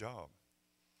my job.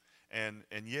 And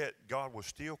yet, God was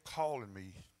still calling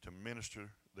me to minister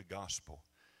the gospel.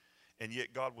 And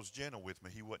yet, God was gentle with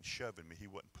me. He wasn't shoving me. He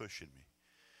wasn't pushing me.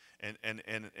 And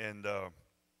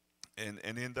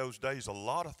in those days, a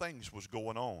lot of things was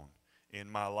going on in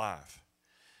my life.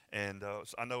 And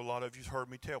I know a lot of you heard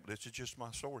me tell, but this is just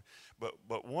my story.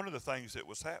 But one of the things that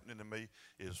was happening to me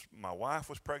is my wife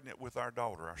was pregnant with our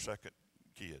daughter, our second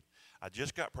kid. I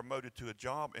just got promoted to a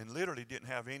job and literally didn't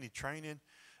have any training.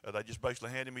 They just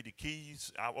basically handed me the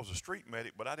keys. I was a street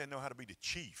medic, but I didn't know how to be the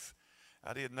chief.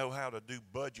 I didn't know how to do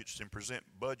budgets and present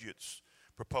budgets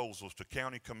proposals to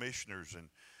county commissioners,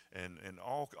 and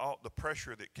all the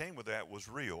pressure that came with that was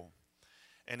real.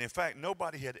 And in fact,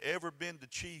 nobody had ever been the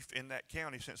chief in that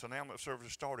county since an ambulance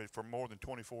service started for more than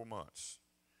 24 months.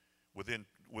 Within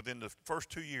the first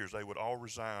 2 years, they would all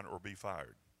resign or be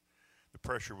fired. The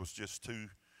pressure was just too.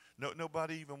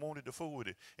 Nobody even wanted to fool with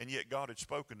it. And yet God had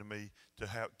spoken to me to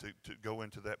go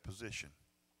into that position.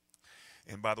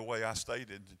 And by the way, I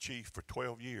stayed in the chief for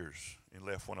 12 years and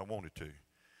left when I wanted to.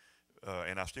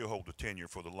 and I still hold the tenure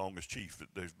for the longest chief that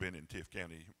there's been in Tift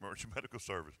County Emergency Medical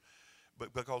Service,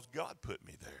 but because God put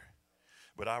me there.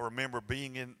 But I remember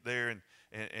being in there,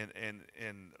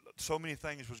 and so many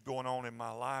things was going on in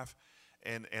my life,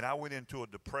 and I went into a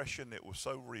depression that was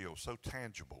so real, so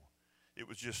tangible. It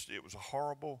was a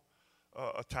horrible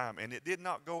a time, and it did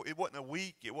not go. It wasn't a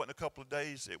week, it wasn't a couple of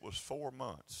days, it was 4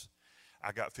 months.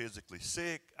 I got physically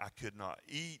sick. I could not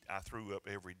eat. I threw up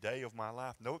every day of my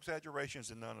life. No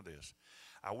exaggerations in none of this.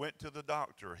 I went to the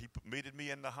doctor. He admitted me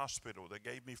in the hospital. They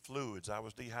gave me fluids. I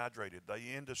was dehydrated. They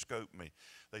endoscoped me.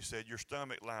 They said, your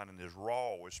stomach lining is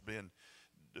raw. It's been,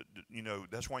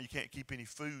 that's why you can't keep any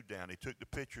food down. They took the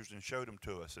pictures and showed them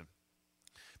to us and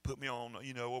put me on,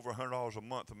 over $100 a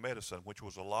month of medicine, which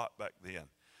was a lot back then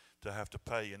to have to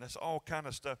pay. And that's all kind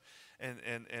of stuff.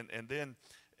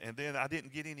 And then I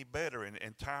didn't get any better,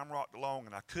 and time rocked along,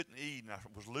 and I couldn't eat, and I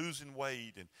was losing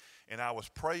weight, and I was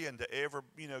praying to ever,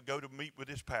 go to meet with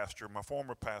this pastor, my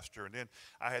former pastor, and then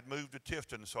I had moved to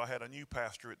Tifton, so I had a new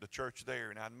pastor at the church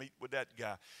there, and I'd meet with that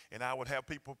guy, and I would have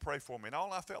people pray for me, and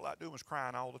all I felt like doing was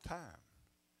crying all the time.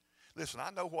 Listen,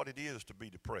 I know what it is to be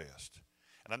depressed,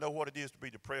 and I know what it is to be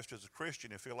depressed as a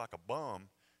Christian and feel like a bum,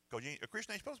 because a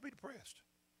Christian ain't supposed to be depressed.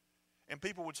 And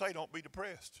people would say, don't be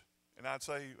depressed, and I'd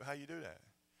say, how you do that?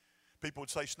 People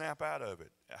would say, snap out of it.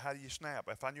 How do you snap?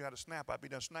 If I knew how to snap, I'd be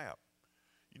done snap.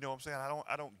 You know what I'm saying?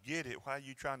 I don't get it. Why are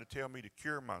you trying to tell me to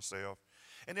cure myself?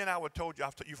 And then I would told you,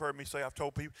 you've heard me say, I've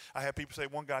told people, I had people say,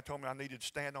 one guy told me I needed to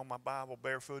stand on my Bible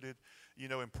barefooted,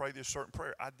 and pray this certain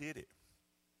prayer. I did it.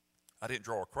 I didn't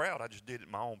draw a crowd. I just did it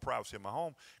in my own privacy in my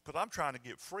home because I'm trying to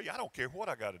get free. I don't care what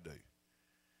I got to do.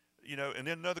 And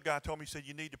then another guy told me, he said,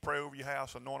 you need to pray over your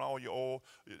house, anoint all your oil,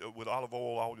 with olive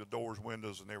oil, all your doors,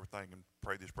 windows, and everything, and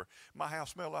pray this prayer. My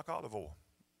house smelled like olive oil.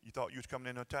 You thought you was coming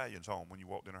in an Italian's home when you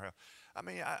walked in her house. I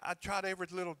mean, I tried every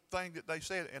little thing that they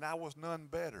said, and I was none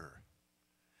better.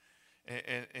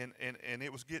 And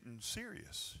it was getting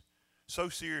serious. So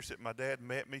serious that my dad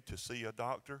met me to see a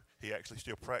doctor. He actually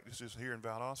still practices here in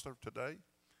Valdosta today.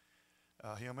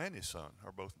 Him and his son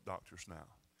are both doctors now.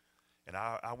 And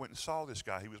I went and saw this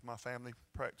guy. He was my family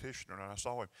practitioner, and I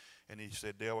saw him. And he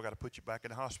said, Dale, I got to put you back in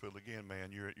the hospital again,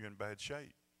 man. You're in bad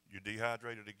shape. You're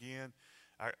dehydrated again.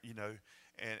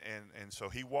 And so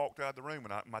he walked out of the room,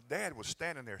 and my dad was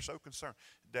standing there so concerned.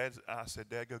 I said,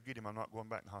 Dad, go get him. I'm not going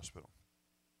back in the hospital.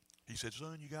 He said,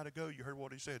 son, you got to go. You heard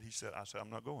what he said. I said,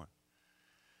 I'm not going.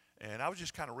 And I was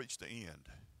just kind of reached the end.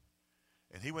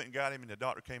 And he went and got him, and the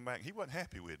doctor came back. He wasn't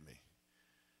happy with me.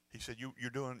 He said, you're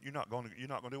not going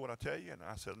to do what I tell you? And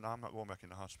I said, no, I'm not going back in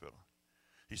the hospital.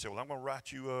 He said, well, I'm going to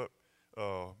write you up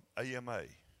AMA.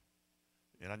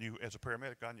 And I knew as a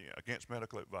paramedic, I knew against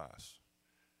medical advice.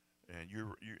 And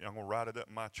I'm going to write it up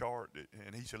in my chart.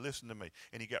 And he said, listen to me.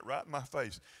 And he got right in my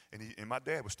face. And my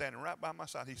dad was standing right by my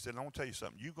side. He said, I want to tell you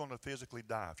something. You're going to physically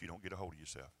die if you don't get a hold of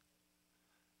yourself.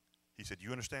 He said,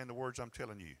 you understand the words I'm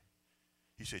telling you?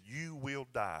 He said, you will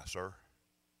die, sir.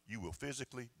 You will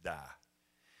physically die.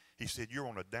 He said, you're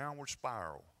on a downward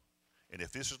spiral, and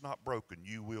if this is not broken,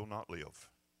 you will not live.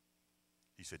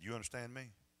 He said, you understand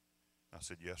me? I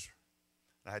said, yes, sir.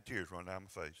 I had tears running down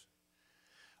my face.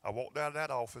 I walked out of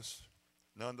that office,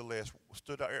 nonetheless,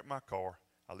 stood out there at my car.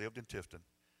 I lived in Tifton.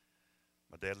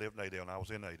 My dad lived in Adel, and I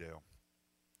was in Adel.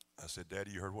 I said,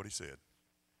 Daddy, you heard what he said.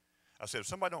 I said, if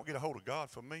somebody don't get a hold of God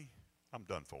for me, I'm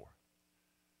done for.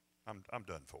 I'm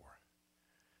done for.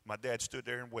 My dad stood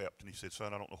there and wept, and he said,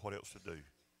 son, I don't know what else to do.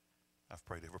 I've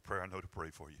prayed every prayer I know to pray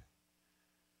for you.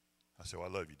 I said, well,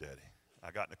 I love you, Daddy.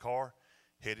 I got in the car,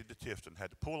 headed to Tifton,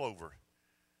 had to pull over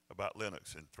about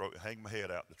Lennox and hang my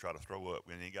head out to try to throw up,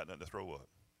 and ain't got nothing to throw up.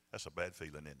 That's a bad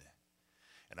feeling, isn't it?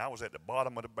 And I was at the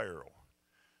bottom of the barrel.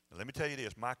 Now, let me tell you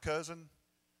this. My cousin,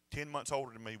 10 months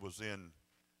older than me, was in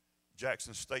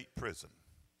Jackson State Prison.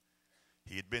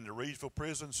 He had been to Reedsville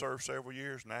Prison, served several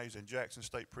years. Now he's in Jackson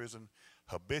State Prison,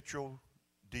 habitual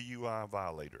DUI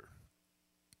violator.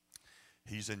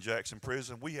 He's in Jackson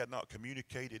Prison. We had not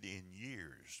communicated in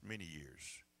years, many years.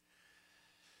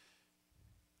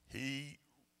 He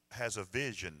has a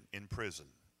vision in prison,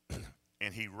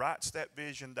 and he writes that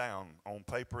vision down on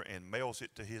paper and mails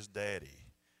it to his daddy,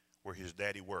 where his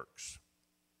daddy works.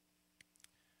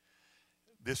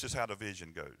 This is how the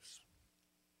vision goes.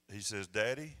 He says,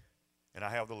 Daddy, and I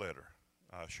have the letter,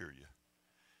 I assure you.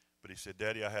 But he said,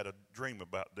 Daddy, I had a dream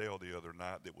about Dale the other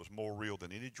night that was more real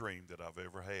than any dream that I've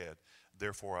ever had.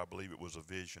 Therefore, I believe it was a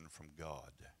vision from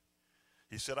God.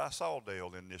 He said, I saw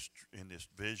Dale in this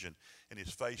vision, and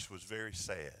his face was very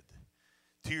sad.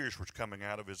 Tears were coming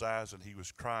out of his eyes, and he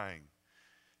was crying.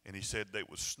 And he said that it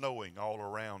was snowing all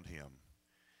around him.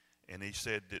 And he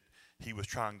said that he was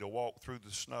trying to walk through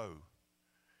the snow,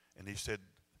 And he said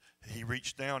he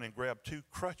reached down and grabbed 2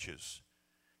 crutches.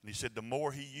 And he said the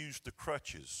more he used the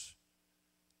crutches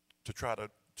to try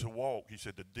to walk, he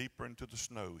said the deeper into the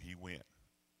snow he went.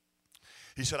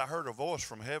 He said, I heard a voice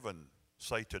from heaven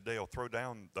say to Dale, throw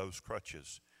down those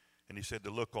crutches. And he said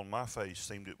the look on my face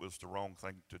seemed it was the wrong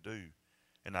thing to do.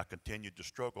 And I continued to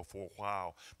struggle for a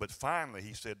while. But finally,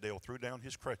 he said, Dale threw down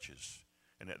his crutches.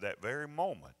 And at that very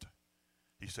moment,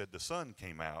 he said the sun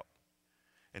came out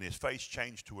and his face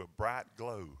changed to a bright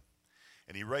glow.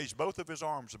 And he raised both of his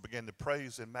arms and began to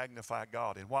praise and magnify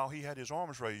God. And while he had his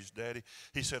arms raised, Daddy,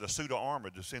 he said a suit of armor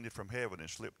descended from heaven and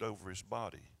slipped over his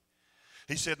body.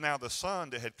 He said now the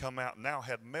sun that had come out now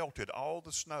had melted all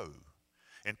the snow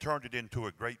and turned it into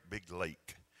a great big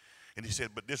lake. And he said,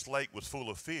 but this lake was full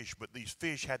of fish, but these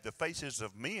fish had the faces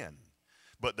of men,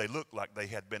 but they looked like they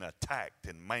had been attacked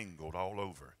and mangled all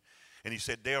over. And he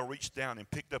said Dale reached down and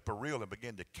picked up a reel and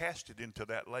began to cast it into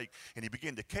that lake. And he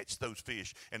began to catch those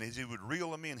fish. And as he would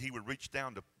reel them in, he would reach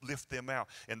down to lift them out.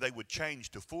 And they would change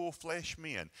to full flesh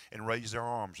men and raise their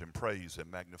arms and praise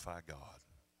and magnify God.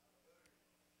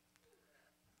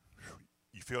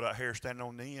 You feel that hair standing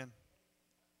on the end?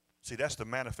 See, that's the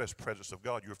manifest presence of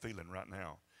God you're feeling right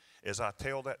now. As I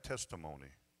tell that testimony,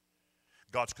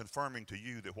 God's confirming to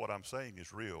you that what I'm saying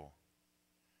is real.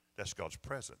 That's God's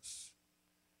presence.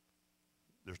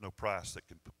 There's no price that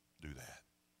can do that.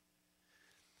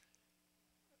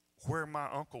 Where my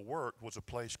uncle worked was a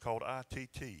place called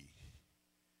ITT.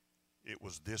 It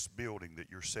was this building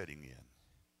that you're sitting in.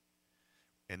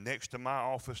 And next to my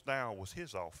office now was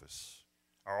his office.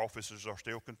 Our offices are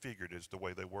still configured as the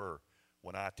way they were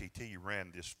when ITT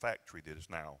ran this factory that is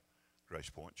now Grace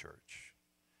Point Church.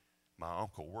 My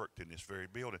uncle worked in this very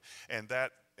building.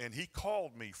 And he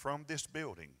called me from this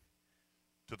building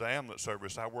to the ambulance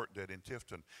service I worked at in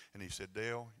Tifton. And he said,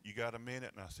 Dale, you got a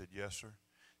minute? And I said, yes, sir.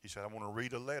 He said, I want to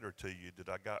read a letter to you that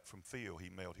I got from Phil. He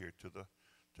mailed here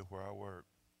to where I work.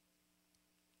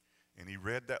 And he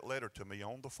read that letter to me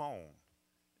on the phone.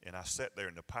 And I sat there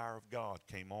and the power of God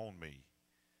came on me.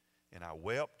 And I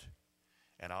wept.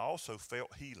 And I also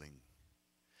felt healing.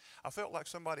 I felt like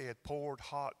somebody had poured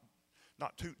hot,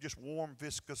 just warm,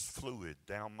 viscous fluid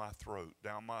down my throat,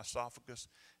 down my esophagus,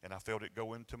 and I felt it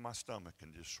go into my stomach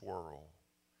and just swirl.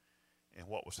 And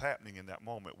what was happening in that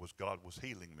moment was God was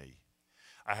healing me.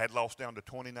 I had lost down to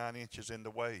 29 inches in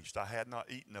the waist. I had not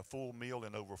eaten a full meal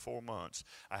in over 4 months.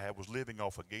 I was living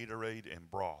off of Gatorade and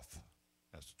broth.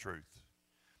 That's the truth.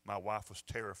 My wife was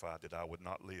terrified that I would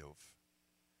not live.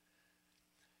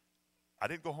 I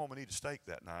didn't go home and eat a steak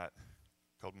that night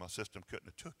because my system couldn't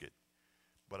have took it.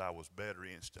 But I was better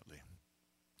instantly.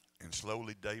 And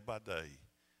slowly, day by day,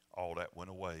 all that went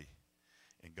away.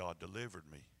 And God delivered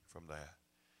me from that.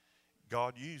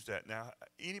 God used that. Now,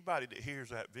 anybody that hears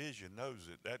that vision knows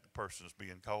that person's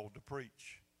being called to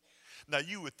preach. Now,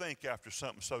 you would think after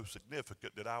something so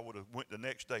significant that I would have went the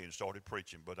next day and started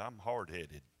preaching, but I'm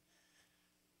hard-headed.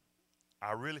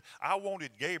 I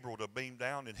wanted Gabriel to beam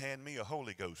down and hand me a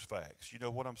Holy Ghost fax. You know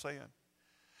what I'm saying?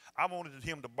 I wanted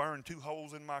him to burn 2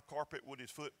 holes in my carpet with his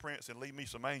footprints and leave me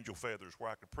some angel feathers where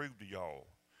I could prove to y'all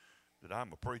that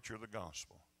I'm a preacher of the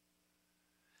gospel.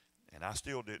 And I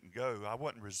still didn't go. I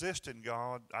wasn't resisting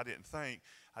God. I didn't think.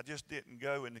 I just didn't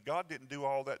go. And God didn't do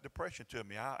all that depression to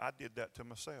me. I did that to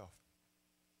myself.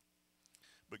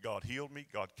 But God healed me.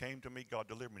 God came to me. God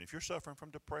delivered me. If you're suffering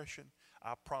from depression,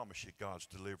 I promise you God's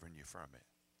delivering you from it.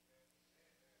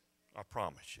 I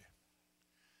promise you.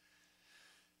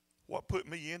 What put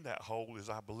me in that hole is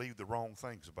I believed the wrong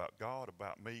things about God,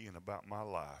 about me, and about my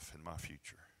life and my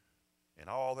future. And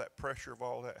all that pressure of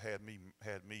all that had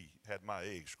my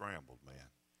eggs scrambled, man,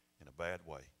 in a bad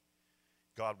way.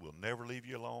 God will never leave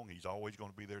you alone. He's always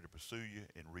going to be there to pursue you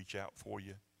and reach out for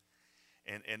you.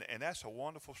 And that's a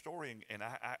wonderful story. And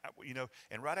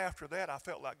and right after that, I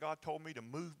felt like God told me to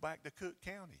move back to Cook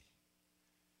County.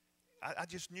 I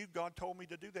just knew God told me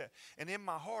to do that. And in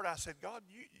my heart, I said, God,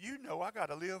 you know I got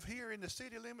to live here in the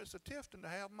city limits of Tifton to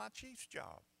have my chief's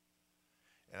job.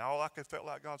 And all I felt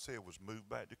like God said was move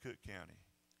back to Cook County.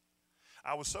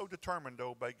 I was so determined to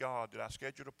obey God that I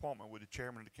scheduled an appointment with the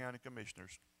chairman of the county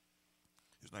commissioners.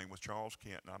 His name was Charles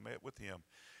Kent, and I met with him.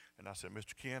 And I said,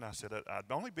 Mr. Kent, I said,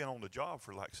 I'd only been on the job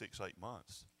for like 6-8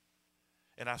 months.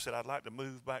 And I said, I'd like to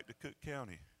move back to Cook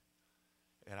County.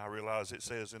 And I realized it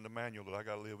says in the manual that I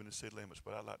got to live in the city limits,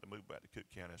 but I'd like to move back to Cook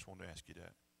County. I just wanted to ask you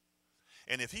that.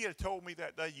 And if he had told me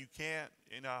that day you can't,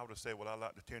 I would have said, well, I'd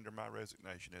like to tender my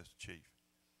resignation as the chief.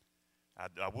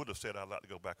 I would have said I'd like to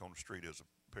go back on the street as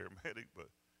a paramedic, but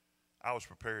I was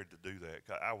prepared to do that.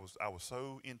 I was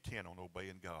so intent on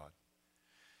obeying God.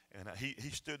 And he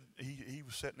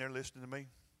was sitting there listening to me.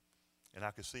 And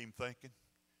I could see him thinking.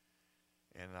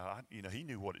 And, he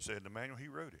knew what it said in the manual. He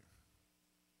wrote it.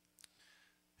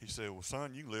 He said, well,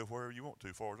 son, you can live wherever you want to,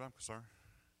 as far as I'm concerned.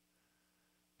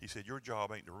 He said, your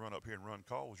job ain't to run up here and run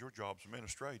calls. Your job's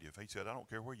administrative. He said, I don't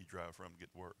care where you drive from to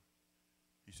get to work.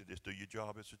 He said, just do your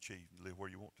job as a chief and live where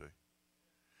you want to.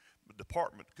 The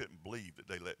department couldn't believe that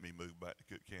they let me move back to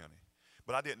Cook County.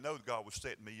 But I didn't know that God was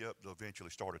setting me up to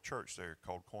eventually start a church there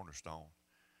called Cornerstone.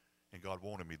 And God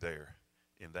wanted me there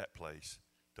in that place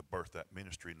to birth that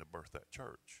ministry and to birth that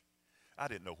church. I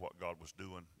didn't know what God was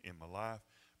doing in my life,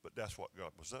 but that's what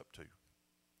God was up to.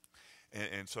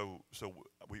 And so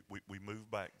we moved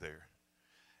back there.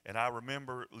 And I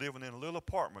remember living in little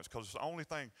apartments because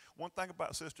one thing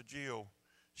about Sister Jill,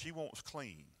 she wants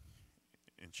clean,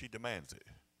 and she demands it.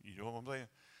 You know what I'm saying?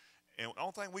 And the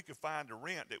only thing we could find to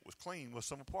rent that was clean was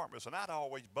some apartments. And I'd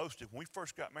always boasted, when we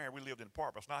first got married, we lived in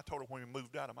apartments. And I told her when we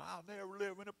moved out, I'll never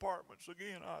live in apartments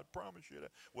again, I promise you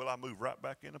that. Well, I moved right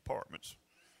back in apartments.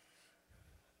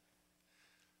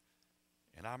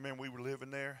 And I remember we were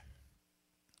living there.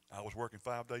 I was working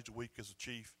 5 days a week as a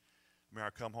chief. I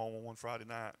remember I come home on one Friday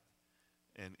night,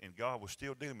 and God was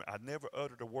still dealing with me. I never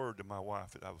uttered a word to my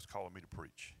wife that I was calling me to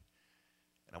preach.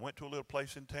 And I went to a little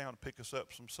place in town to pick us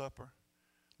up some supper,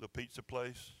 a little pizza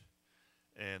place.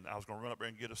 And I was going to run up there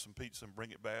and get us some pizza and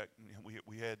bring it back. And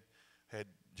we had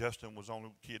Justin was the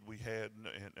only kid we had,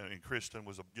 and Kristen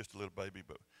was just a little baby.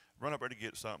 But run up there to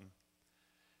get something.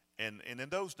 And in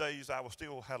those days, I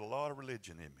still had a lot of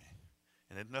religion in me.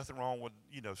 And there's nothing wrong with,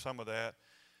 some of that.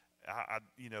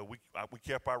 We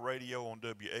kept our radio on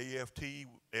WAFT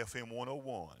FM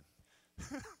 101.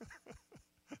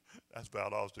 That's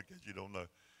about all, in case you don't know.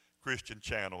 Christian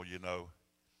channel,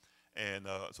 And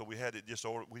so we had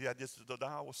the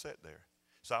dial was set there.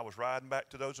 So I was riding back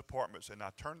to those apartments, and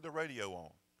I turned the radio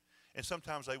on. And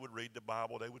sometimes they would read the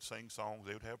Bible, they would sing songs,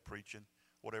 they would have preaching,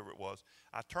 whatever it was.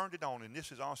 I turned it on, and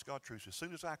this is honest God truth. As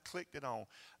soon as I clicked it on,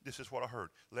 this is what I heard.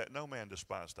 Let no man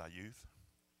despise thy youth,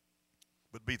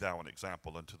 but be thou an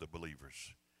example unto the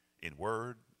believers in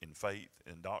word, in faith,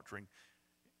 in doctrine.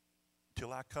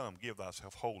 Till I come, give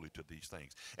thyself wholly to these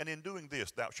things. And in doing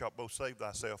this, thou shalt both save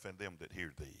thyself and them that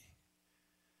hear thee.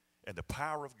 And the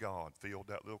power of God filled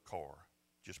that little car,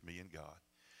 just me and God.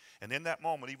 And in that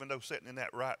moment, even though sitting in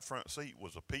that right front seat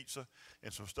was a pizza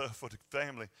and some stuff for the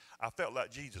family, I felt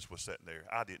like Jesus was sitting there.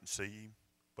 I didn't see him,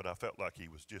 but I felt like he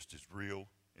was just as real,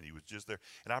 and he was just there.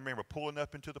 And I remember pulling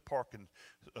up into the parking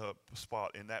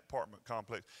spot in that apartment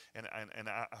complex, and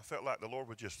I felt like the Lord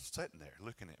was just sitting there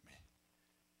looking at me.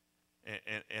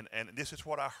 And this is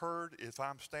what I heard. If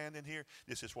I'm standing here,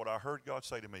 this is what I heard God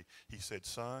say to me. He said,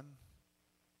 son,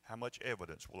 how much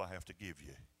evidence will I have to give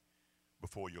you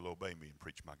before you'll obey me and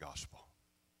preach my gospel?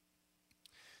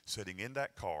 Sitting in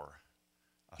that car,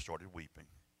 I started weeping.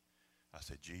 I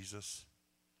said, Jesus,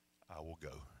 I will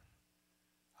go.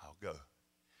 I'll go.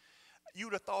 You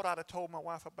would have thought I'd have told my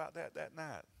wife about that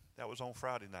night. That was on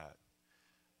Friday night.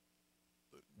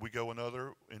 We go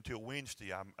until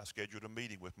Wednesday. I scheduled a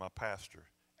meeting with my pastor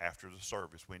after the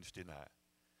service Wednesday night.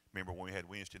 Remember when we had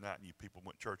Wednesday night and you people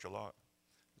went to church a lot?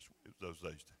 It was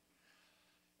those days.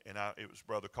 And it was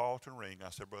Brother Carlton Ring. I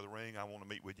said, Brother Ring, I want to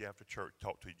meet with you after church,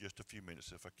 talk to you just a few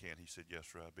minutes if I can. He said, yes,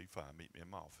 sir, I'd be fine. Meet me in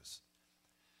my office.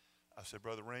 I said,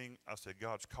 Brother Ring, I said,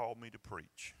 God's called me to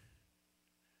preach.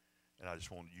 And I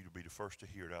just wanted you to be the first to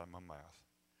hear it out of my mouth.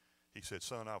 He said,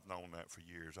 son, I've known that for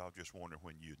years. I was just wondering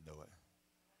when you'd know it.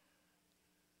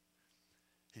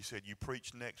 He said, you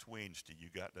preach next Wednesday. You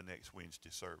got the next Wednesday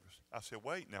service. I said,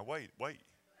 wait.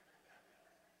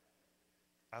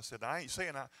 I said, I ain't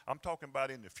saying I'm talking about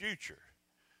in the future.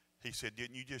 He said,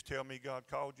 didn't you just tell me God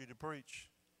called you to preach?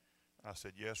 I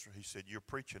said, yes, sir. He said, you're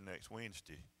preaching next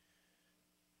Wednesday.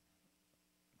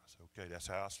 I said, okay, that's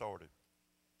how I started.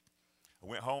 I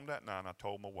went home that night and I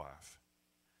told my wife.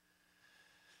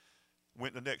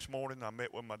 Went the next morning, I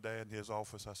met with my dad in his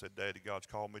office. I said, Daddy, God's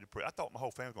called me to preach. I thought my whole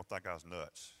family was going to think I was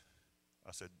nuts.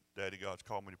 I said, Daddy, God's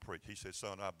called me to preach. He said,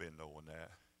 son, I've been knowing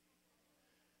that.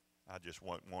 I just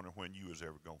wondering when you was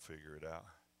ever going to figure it out.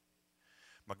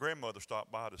 My grandmother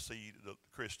stopped by to see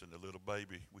Kristen, the little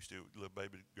baby, little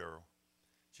baby girl.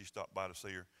 She stopped by to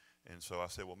see her. And so I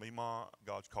said, well, Ma,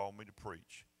 God's called me to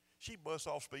preach. She bust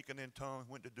off speaking in tongues,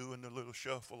 went to doing the little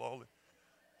shuffle, all that.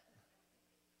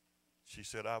 She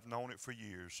said, I've known it for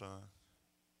years, son.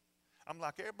 I'm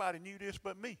like, everybody knew this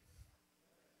but me.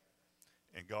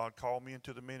 And God called me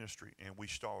into the ministry, and we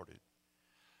started.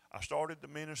 I started the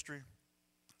ministry,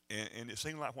 and it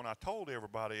seemed like when I told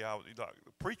everybody, like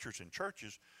preachers in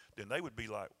churches, then they would be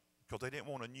like, because they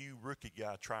didn't want a new rookie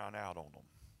guy trying out on them.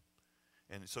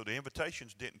 And so the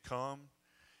invitations didn't come.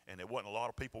 And there wasn't a lot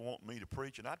of people wanting me to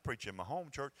preach, and I'd preach in my home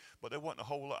church, but there wasn't a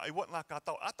whole lot. It wasn't like I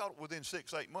thought. I thought within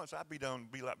 6, 8 months I'd be done,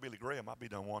 be like Billy Graham. I'd be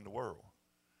done won the world.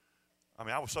 I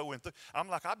mean, I was so I'm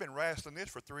like, I've been wrestling this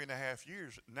for 3.5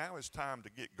 years. Now it's time to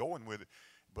get going with it,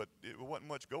 but it wasn't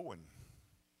much going.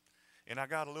 And I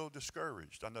got a little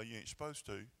discouraged. I know you ain't supposed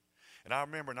to. And I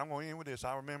remember, and I'm going to end with this,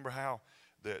 I remember how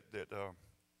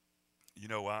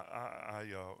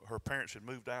her parents had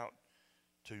moved out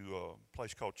to a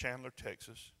place called Chandler,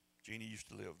 Texas. Jeannie used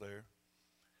to live there,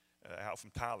 out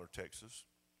from Tyler, Texas.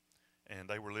 And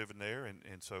they were living there,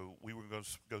 and so we were going to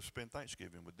go spend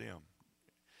Thanksgiving with them.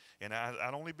 And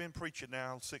I'd only been preaching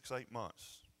now 6, 8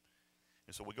 months.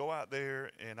 And so we go out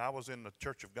there, and I was in the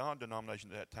Church of God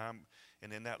denomination at that time,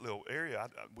 and in that little area,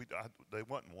 they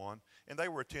wasn't one, and they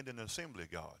were attending an Assembly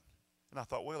of God. And I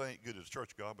thought, well, it ain't good as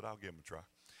Church of God, but I'll give them a try.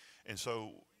 And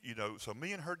so, so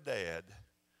me and her dad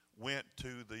went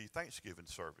to the Thanksgiving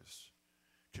service,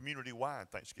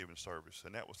 community-wide Thanksgiving service,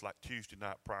 and that was like Tuesday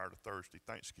night prior to Thursday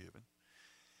Thanksgiving.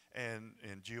 And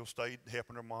Jill stayed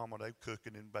helping her mama. They were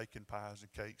cooking and baking pies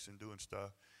and cakes and doing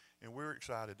stuff, and we were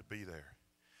excited to be there.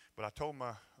 But I told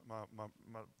my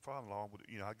father-in-law,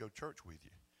 I'd go to church with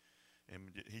you. And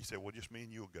he said, well, just me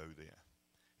and you'll go then.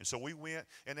 And so we went,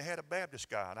 and they had a Baptist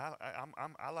guy, and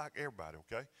I like everybody,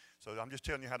 okay? So I'm just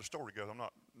telling you how the story goes. I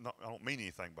don't mean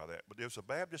anything by that. But there was a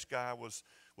Baptist guy was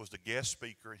the guest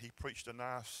speaker, and he preached a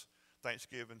nice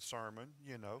Thanksgiving sermon,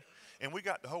 And we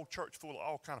got the whole church full of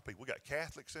all kind of people. We got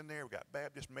Catholics in there. We got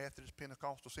Baptist, Methodist,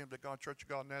 Pentecostal, Assembly of God, Church of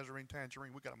God, Nazarene,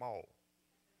 Tangerine. We got them all,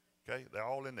 okay? They're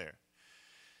all in there.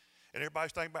 And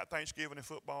everybody's thinking about Thanksgiving and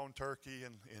football and turkey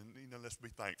and let's be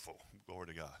thankful. Glory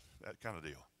to God. That kind of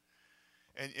deal.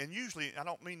 And usually, I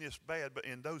don't mean this bad, but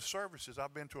in those services,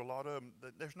 I've been to a lot of them,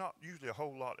 there's not usually a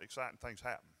whole lot of exciting things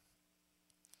happen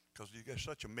because you get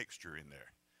such a mixture in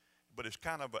there. But it's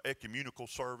kind of an ecumenical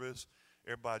service.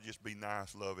 Everybody just be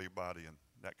nice, love everybody, and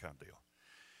that kind of deal.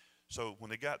 So when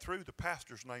they got through, the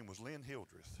pastor's name was Lynn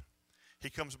Hildreth. He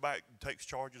comes back and takes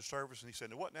charge of the service, and he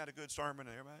said, wasn't that a good sermon?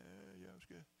 And everybody, yeah, it was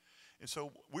good. And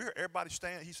so everybody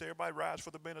stand. He said, everybody rise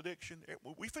for the benediction.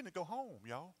 We finna go home,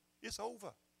 y'all. It's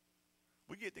over.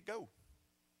 We get to go.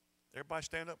 Everybody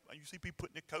stand up. You see people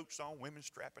putting their coats on, women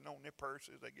strapping on their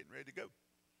purses. They're getting ready to go.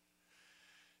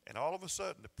 And all of a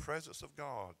sudden, the presence of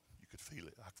God, you could feel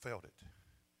it. I felt it.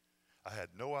 I had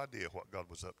no idea what God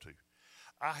was up to.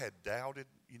 I had doubted,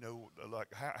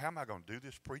 like, how am I going to do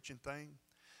this preaching thing?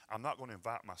 I'm not going to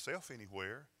invite myself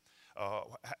anywhere.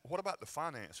 What about the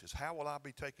finances? How will I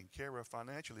be taken care of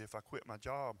financially if I quit my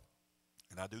job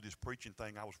and I do this preaching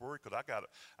thing? I was worried because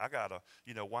I got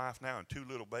a wife now and 2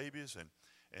 little babies, and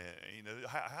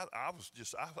I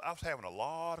was having a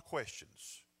lot of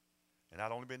questions, and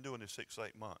I'd only been doing this 6,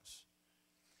 8 months.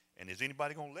 And is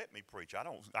anybody going to let me preach?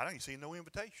 I ain't seen no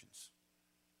invitations.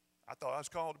 I thought I was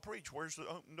called to preach. Where's the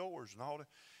open doors and all that?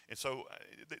 And so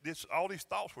all these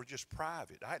thoughts were just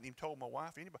private. I hadn't even told my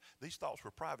wife, anybody. These thoughts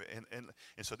were private. And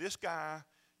so this guy,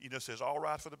 says, all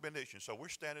right for the benediction. So we're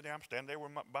standing there. I'm standing there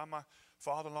by my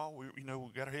father-in-law. We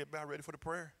got our head bowed ready for the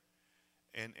prayer.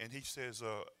 And he says,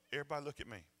 everybody look at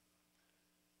me.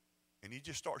 And he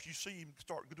just starts, you see him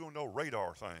start doing no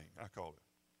radar thing, I call it.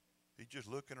 He's just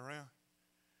looking around.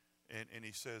 And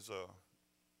he says,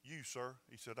 you, sir,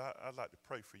 he said, I'd like to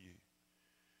pray for you.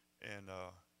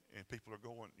 And people are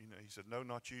going, he said, no,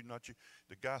 not you, not you.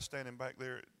 The guy standing back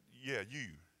there, yeah, you.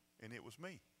 And it was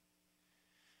me.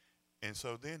 And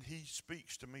so then he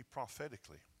speaks to me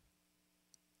prophetically.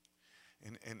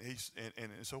 And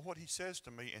so what he says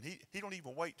to me, and he don't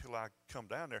even wait till I come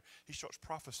down there. He starts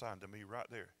prophesying to me right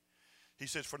there. He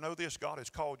says, for know this, God has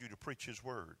called you to preach his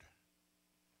word.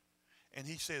 And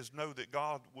he says, know that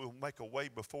God will make a way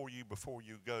before you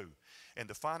go. And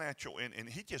the financial, and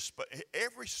he just,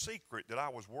 every secret that I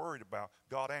was worried about,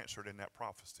 God answered in that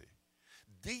prophecy.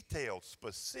 Detailed,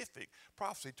 specific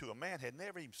prophecy to a man had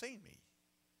never even seen me.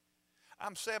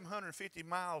 I'm 750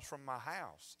 miles from my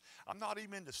house. I'm not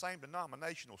even in the same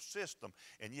denominational system,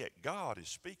 and yet God is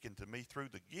speaking to me through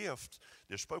the gifts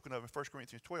that's spoken of in 1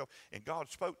 Corinthians 12, and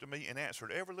God spoke to me and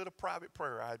answered every little private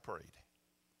prayer I had prayed.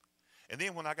 And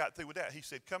then when I got through with that, he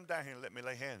said, come down here and let me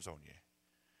lay hands on you.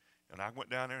 And I went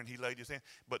down there and he laid his hand.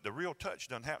 But the real touch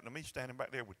done happened to me standing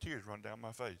back there with tears running down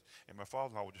my face. And my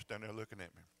father-in-law was just down there looking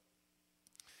at me.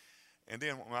 And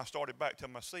then when I started back to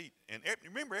my seat, and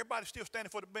remember, everybody's still standing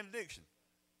for the benediction.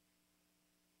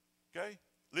 Okay?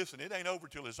 Listen, it ain't over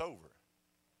till it's over.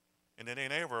 And it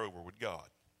ain't ever over with God.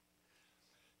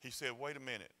 He said, wait a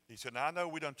minute. He said, now I know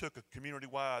we done took a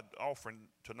community-wide offering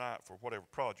tonight for whatever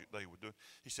project they were doing.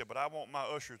 He said, but I want my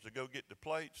ushers to go get the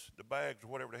plates, the bags, or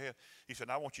whatever they had. He said,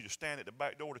 I want you to stand at the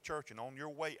back door of the church, and on your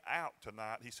way out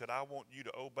tonight, he said, I want you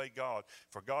to obey God.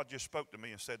 For God just spoke to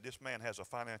me and said, this man has a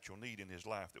financial need in his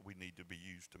life that we need to be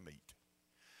used to meet.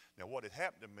 Now, what had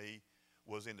happened to me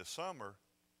was in the summer,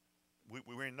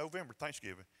 we were in November,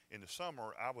 Thanksgiving. In the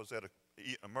summer, I was at a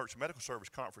emergency medical service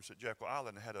conference at Jekyll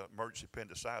Island and had an emergency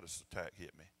appendicitis attack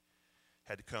hit me.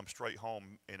 Had to come straight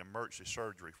home in emergency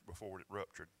surgery before it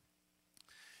ruptured.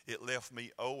 It left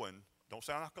me owing, don't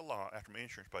sound like a lot after my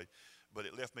insurance paid, but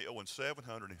it left me owing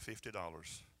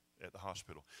 $750 at the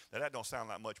hospital. Now that don't sound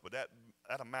like much, but that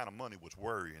amount of money was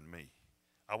worrying me.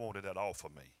 I wanted that off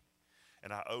of me.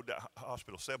 And I owed that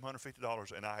hospital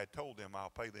 $750, and I had told them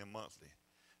I'll pay them monthly.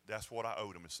 That's what I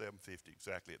owed them, is $750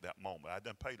 exactly at that moment. I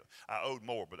done paid. I owed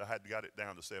more, but I had got it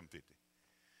down to $750.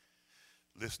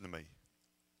 Listen to me.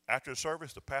 After the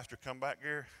service, the pastor come back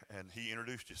here and he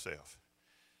introduced himself.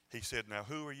 He said, "Now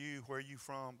who are you? Where are you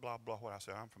from? Blah blah." What I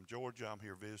said, "I'm from Georgia. I'm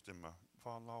here visiting my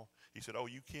father-in-law." He said, "Oh,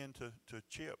 you kin to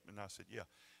Chip?" And I said, "Yeah."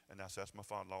 And I said, "That's my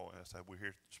father-in-law." And I said, "We're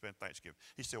here to spend Thanksgiving."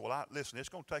 He said, "Well, listen, it's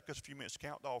going to take us a few minutes to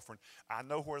count the offering. I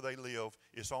know where they live.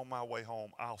 It's on my way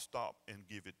home. I'll stop and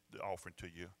give it the offering to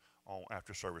you on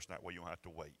after service. That way you don't have to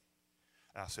wait."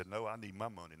 I said, "No, I need my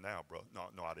money now, bro."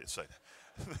 No, I didn't say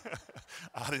that.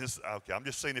 I didn't. Okay, I'm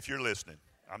just seeing if you're listening.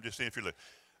 I'm just seeing if you're listening.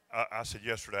 I said,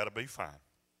 "Yes, sir, that'll be fine."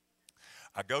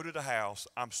 I go to the house.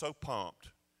 I'm so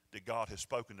pumped that God has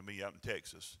spoken to me out in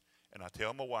Texas. And I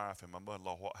tell my wife and my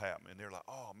mother-in-law what happened. And they're like,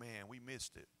 "Oh, man, we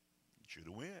missed it. Should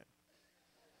have went.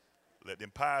 Let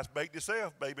them pies bake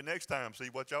themselves, baby, next time. See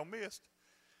what y'all missed."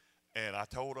 And I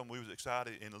told them we was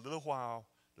excited. In a little while,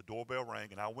 the doorbell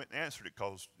rang, and I went and answered it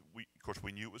because, of course,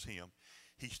 we knew it was him.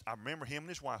 I remember him and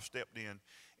his wife stepped in,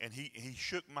 and he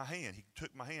shook my hand. He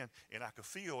took my hand, and I could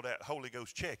feel that Holy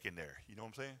Ghost check in there. You know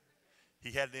what I'm saying?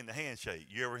 He had it in the handshake.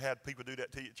 You ever had people do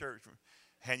that to you at church,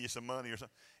 hand you some money or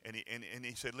something? And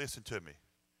he said, "Listen to me.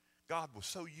 God was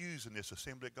so using this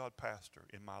Assembly of God pastor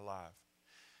in my life."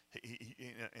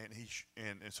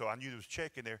 And so I knew there was a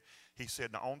check in there. He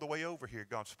said, "Now on the way over here,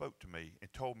 God spoke to me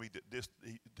and told me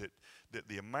that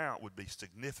the amount would be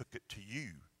significant to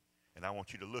you, and I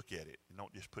want you to look at it and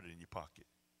don't just put it in your pocket."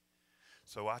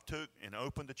 So I took and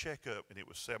opened the check up, and it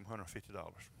was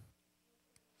 $750.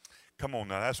 Come on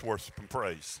now, that's worth some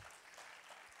praise.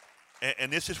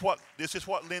 And this is what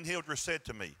Lynn Hildreth said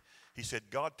to me. He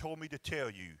said, "God told me to tell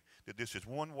you that this is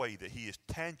one way that he is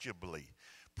tangibly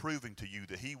proving to you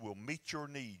that he will meet your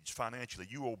needs financially.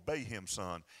 You obey him,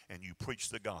 son, and you preach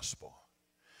the gospel."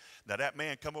 Now that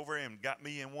man come over and got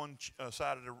me in one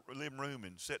side of the living room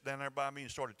and sat down there by me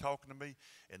and started talking to me.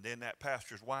 And then that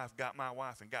pastor's wife got my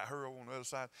wife and got her over on the other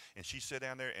side. And she sat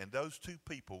down there. And those two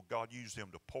people, God used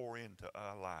them to pour into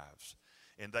our lives.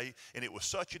 And it was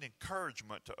such an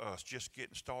encouragement to us just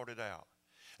getting started out.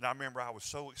 And I remember I was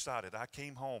so excited. I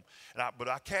came home, but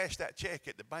I cashed that check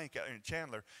at the bank out in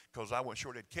Chandler because I wasn't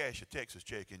sure they'd cash a Texas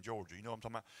check in Georgia. You know what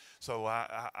I'm talking about? So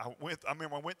I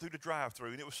remember I went through the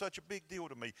drive-through, and it was such a big deal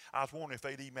to me. I was wondering if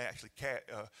they'd even actually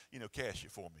cash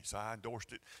it for me. So I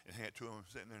endorsed it and handed it to them,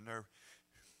 sitting there.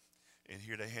 And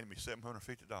here they handed me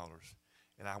 $750.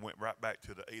 And I went right back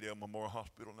to the Adel Memorial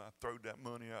Hospital, and I threw that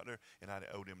money out there, and I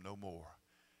didn't owe them no more.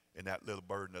 And that little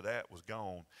burden of that was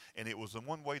gone. And it was the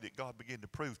one way that God began to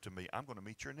prove to me, I'm going to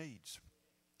meet your needs.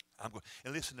 And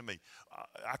listen to me.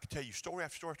 I could tell you story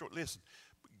after story after story. Listen,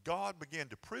 God began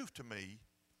to prove to me,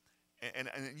 and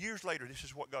years later, this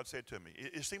is what God said to me.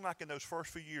 It seemed like in those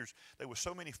first few years, there were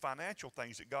so many financial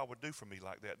things that God would do for me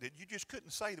like that you just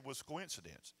couldn't say it was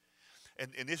coincidence.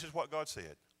 And this is what God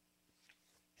said.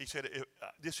 He said,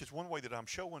 "This is one way that I'm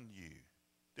showing you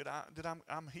that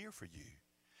I'm here for you.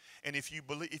 And if you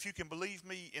can believe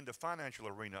me in the financial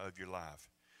arena of your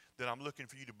life, then I'm looking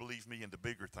for you to believe me in the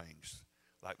bigger things,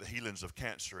 like the healings of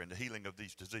cancer and the healing of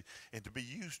these diseases, and to be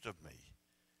used of me."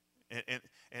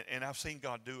 And I've seen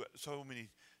God do it so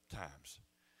many times.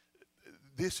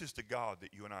 This is the God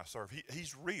that you and I serve.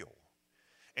 He's real.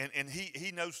 And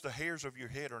he knows the hairs of your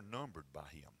head are numbered by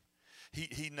him.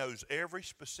 He knows every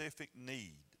specific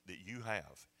need that you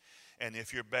have. And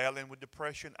if you're battling with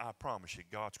depression, I promise you,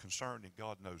 God's concerned and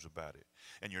God knows about it.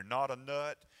 And you're not a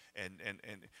nut,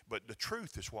 but the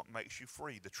truth is what makes you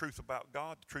free. The truth about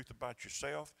God, the truth about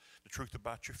yourself, the truth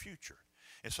about your future.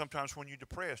 And sometimes when you're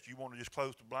depressed, you want to just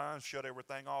close the blinds, shut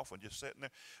everything off, and just sit in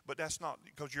there. But that's not,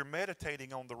 because you're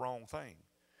meditating on the wrong thing.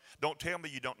 Don't tell me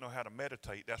you don't know how to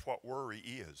meditate. That's what worry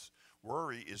is.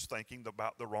 Worry is thinking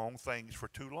about the wrong things for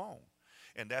too long.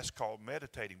 And that's called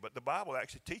meditating. But the Bible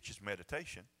actually teaches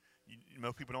meditation.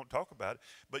 Most people don't talk about it,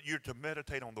 but you're to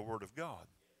meditate on the Word of God.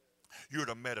 You're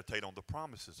to meditate on the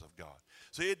promises of God.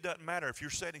 See, it doesn't matter if you're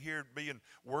sitting here being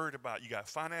worried about you got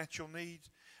financial needs.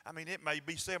 I mean, it may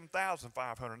be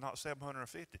 7,500, not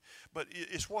 750, but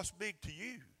it's what's big to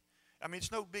you. I mean,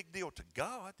 it's no big deal to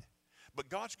God, but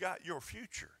God's got your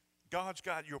future. God's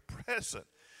got your present.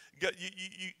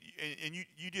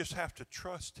 You just have to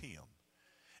trust Him.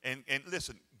 And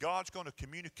listen, God's going to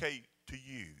communicate to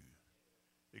you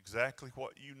exactly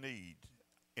what you need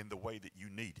in the way that you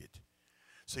need it.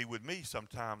 See, with me,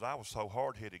 sometimes I was so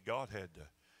hard-headed, God had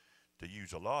to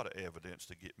use a lot of evidence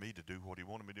to get me to do what He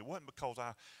wanted me to do. It wasn't because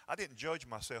I didn't judge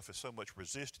myself as so much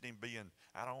resisting Him, being,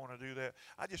 I don't want to do that.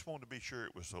 I just wanted to be sure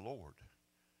it was the Lord.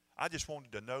 I just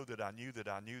wanted to know that I knew that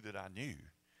I knew that I knew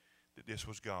that this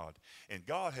was God. And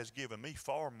God has given me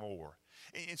far more.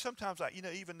 And sometimes,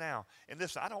 even now, and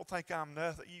listen, I don't think I'm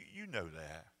nothing. You know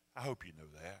that. I hope you know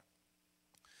that.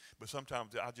 But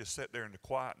sometimes I just sit there in the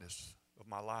quietness of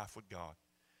my life with God.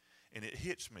 And it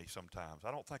hits me sometimes.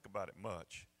 I don't think about it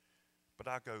much. But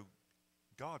I go,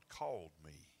 God called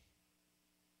me.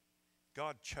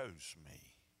 God chose me.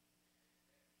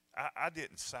 I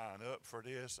didn't sign up for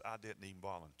this. I didn't even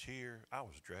volunteer. I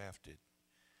was drafted.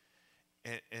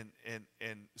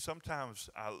 And sometimes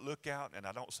I look out and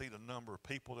I don't see the number of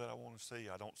people that I want to see.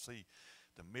 I don't see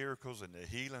the miracles and the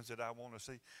healings that I want to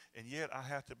see. And yet I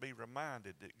have to be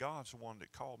reminded that God's the one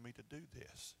that called me to do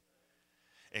this.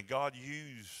 And God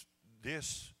used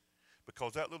this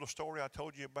because that little story I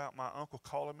told you about my uncle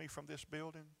calling me from this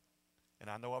building, and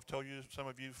I know I've told you, some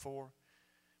of you before,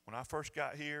 when I first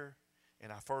got here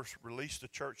and I first released the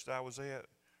church that I was at,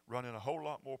 running a whole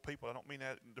lot more people. I don't mean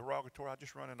that derogatory. I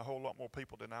just running a whole lot more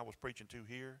people than I was preaching to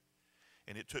here.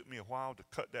 And it took me a while to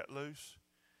cut that loose.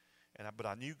 But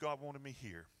I knew God wanted me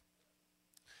here.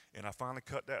 And I finally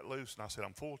cut that loose, and I said,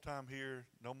 I'm full-time here,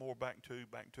 no more back to,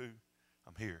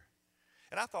 I'm here.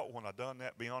 And I thought when I done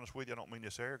that, be honest with you, I don't mean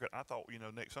this arrogant, I thought,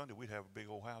 next Sunday we'd have a big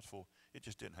old house full. It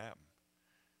just didn't happen.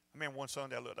 I remember one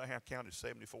Sunday I counted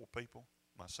 74 people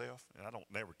myself, and I don't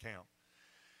never count.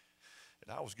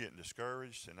 And I was getting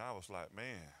discouraged, and I was like,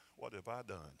 man, what have I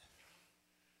done?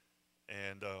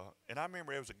 And I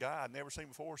remember there was a guy I'd never seen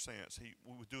before since.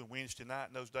 We was doing Wednesday night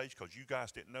in those days because you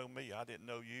guys didn't know me. I didn't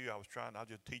know you. I was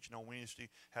just teaching on Wednesday,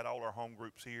 had all our home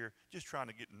groups here, just trying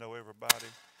to get to know everybody.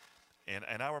 And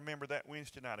I remember that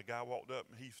Wednesday night, a guy walked up,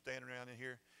 and he's standing around in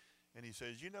here, and he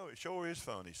says, it sure is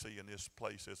funny seeing this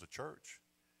place as a church.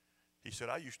 He said,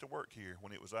 I used to work here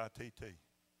when it was ITT.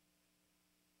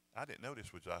 I didn't know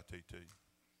this was ITT.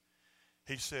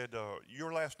 He said,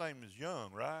 your last name is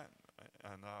Young, right?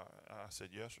 And I said,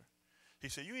 yes, sir. He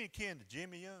said, you ain't kin to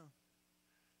Jimmy Young?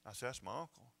 I said, that's my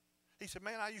uncle. He said,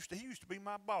 man, he used to be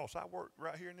my boss. I worked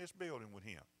right here in this building with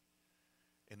him.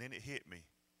 And then it hit me.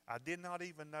 I did not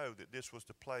even know that this was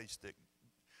the place that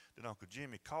Uncle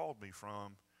Jimmy called me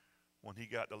from when he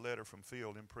got the letter from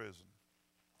Phil in prison.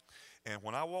 And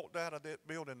when I walked out of that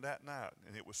building that night,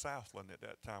 and it was Southland at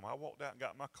that time, I walked out and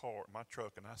got my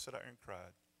truck, and I sat out there and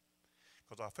cried.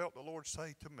 Because I felt the Lord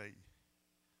say to me,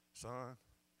 son,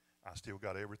 I still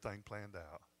got everything planned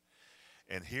out.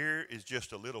 And here is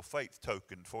just a little faith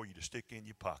token for you to stick in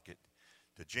your pocket,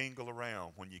 to jingle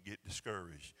around when you get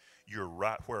discouraged. You're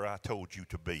right where I told you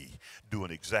to be,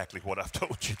 doing exactly what I've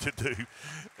told you to do.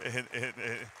 And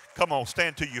come on,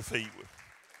 stand to your feet.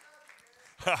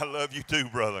 I love you too,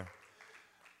 brother.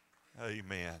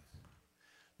 Amen.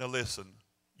 Now listen,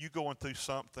 you going through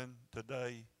something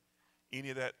today,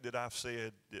 any of that I've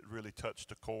said that really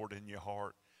touched a chord in your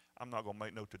heart, I'm not going to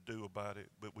make no to-do about it,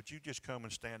 but would you just come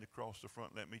and stand across the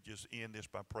front? Let me just end this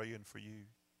by praying for you.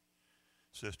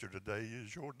 Sister, today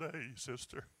is your day,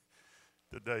 sister.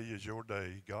 Today is your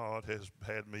day. God has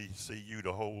had me see you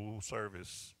the whole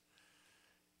service.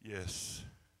 Yes,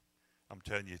 I'm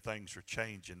telling you, things are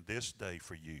changing this day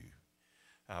for you.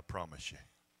 I promise you.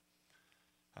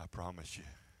 I promise you.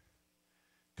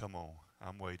 Come on,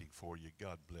 I'm waiting for you.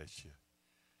 God bless you.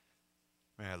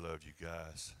 Man, I love you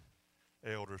guys.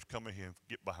 Elders, come in here and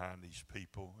get behind these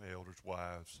people. Elders,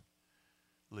 wives,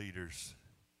 leaders.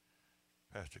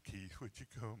 Pastor Keith, would you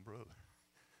come, brother?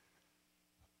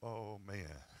 Oh,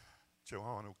 man.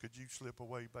 Joanna, could you slip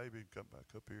away, baby, and come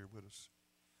back up here with us?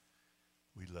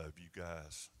 We love you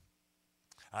guys.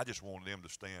 I just wanted them to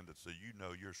stand so you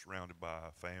know you're surrounded by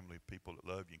a family of people that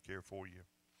love you and care for you.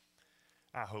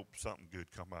 I hope something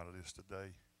good come out of this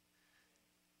today.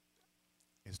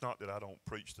 It's not that I don't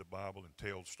preach the Bible and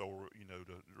tell the story,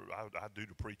 I do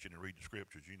the preaching and read the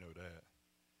scriptures, you know that.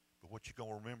 But what you going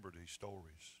to remember these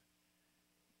stories?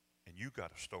 And you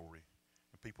got a story,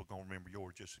 and people going to remember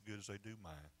yours just as good as they do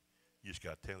mine. You just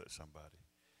got to tell it to somebody.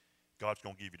 God's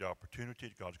going to give you the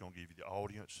opportunity. God's going to give you the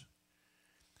audience.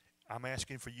 I'm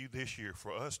asking for you this year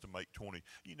for us to make 20.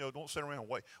 Don't sit around and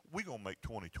wait. We're going to make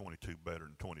 2022 better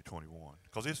than 2021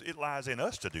 because it lies in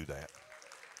us to do that.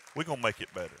 We're going to make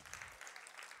it better.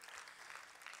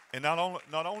 And not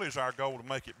only is our goal to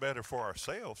make it better for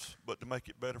ourselves, but to make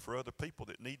it better for other people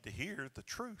that need to hear the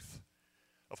truth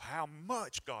of how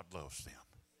much God loves them,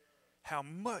 how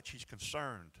much He's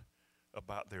concerned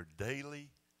about their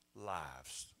daily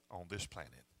lives on this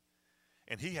planet.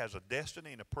 And He has a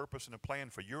destiny and a purpose and a plan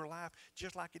for your life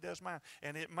just like He does mine.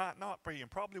 And it might not be and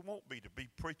probably won't be to be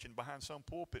preaching behind some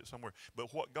pulpit somewhere,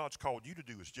 but what God's called you to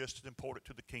do is just as important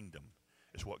to the kingdom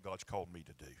as what God's called me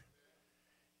to do.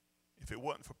 If it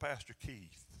wasn't for Pastor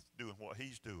Keith doing what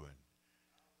he's doing,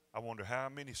 I wonder how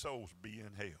many souls would be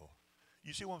in hell.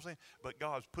 You see what I'm saying? But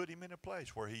God's put him in a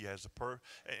place where he has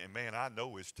and man, I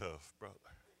know it's tough, brother.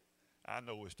 I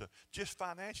know it's tough. Just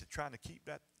financially trying to keep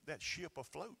that ship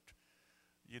afloat,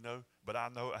 But I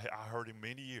know, I heard him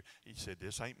many years. He said,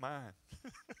 this ain't mine.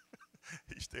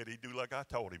 He said he'd do like I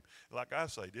told him. Like I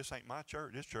say, this ain't my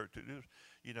church. This church,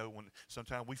 when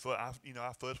sometimes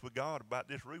I fuss with God about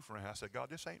this roof around. I said,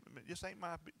 God, this ain't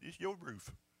your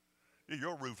roof.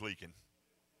 Your roof leaking.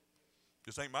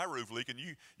 This ain't my roof leaking.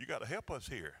 You got to help us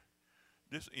here.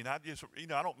 I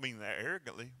don't mean that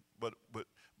arrogantly, but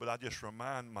I just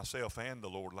remind myself and the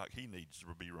Lord like He needs to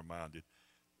be reminded.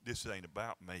 This ain't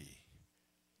about me.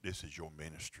 This is your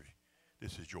ministry.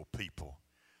 This is your people.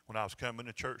 When I was coming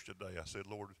to church today, I said,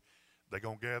 Lord, they're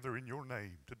going to gather in your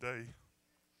name today.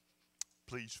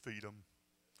 Please feed them.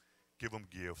 Give them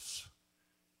gifts.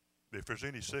 If there's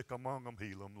any sick among them,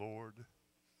 heal them, Lord.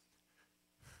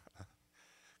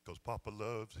 Because Papa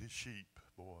loves his sheep,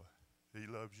 boy. He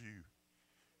loves you.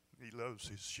 He loves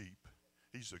his sheep.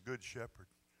 He's a good shepherd.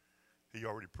 He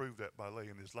already proved that by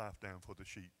laying his life down for the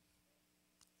sheep.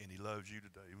 And he loves you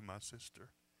today, my sister.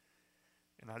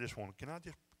 And I just want to,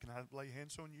 can I lay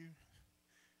hands on you?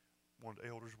 One of the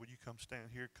elders, will you come stand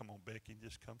here? Come on, Becky,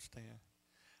 just come stand.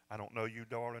 I don't know you,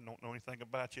 darling. Don't know anything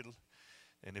about you.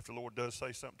 And if the Lord does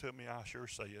say something to me, I sure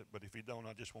say it. But if He don't,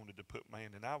 I just wanted to put my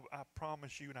hand. And I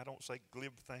promise you, and I don't say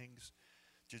glib things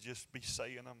to just be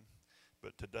saying them,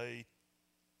 but today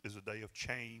is a day of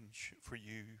change for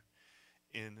you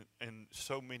in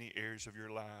so many areas of your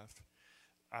life.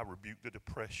 I rebuke the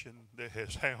depression that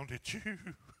has hounded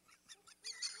you.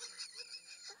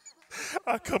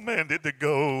 I command it to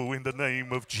go in the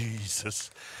name of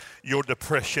Jesus. Your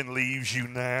depression leaves you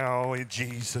now in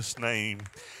Jesus' name.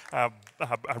 I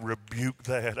rebuke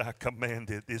that. I command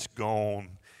it. It's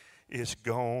gone. It's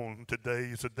gone.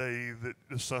 Today is the day that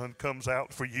the sun comes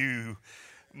out for you,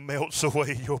 melts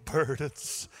away your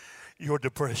burdens. Your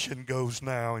depression goes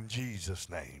now in Jesus'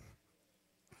 name.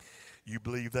 You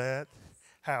believe that?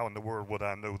 How in the world would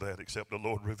I know that except the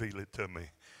Lord reveal it to me?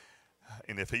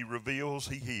 And if He reveals,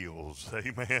 He heals.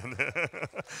 Amen.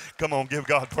 Come on, give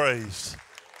God praise.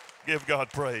 Give God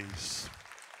praise.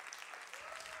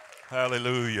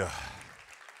 Hallelujah.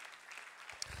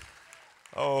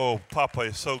 Oh, Papa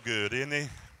is so good, isn't He?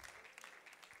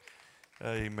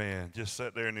 Amen. Just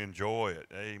sit there and enjoy it.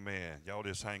 Amen. Y'all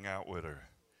just hang out with her.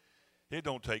 It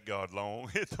don't take God long.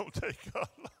 It don't take God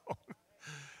long.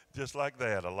 Just like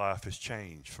that, a life is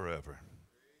changed forever.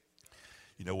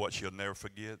 You know what she'll never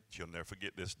forget? She'll never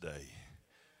forget this day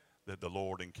that the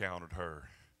Lord encountered her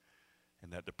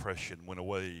and that depression went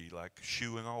away like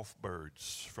shooing off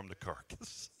birds from the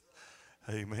carcass.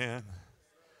 Amen.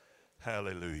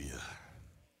 Hallelujah.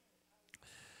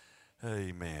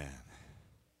 Amen.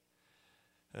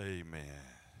 Amen.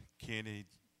 Kenny,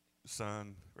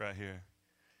 son, right here.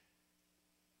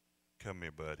 Come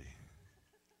here, buddy.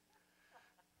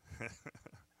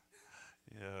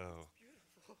 Yeah.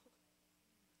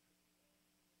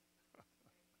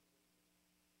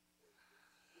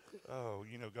 Oh,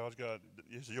 God's got,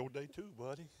 it's your day too,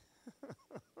 buddy.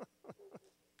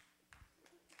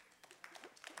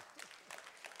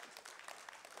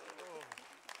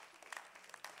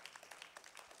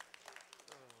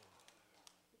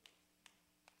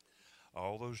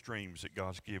 All those dreams that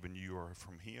God's given you are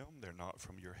from Him. They're not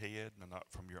from your head. They're not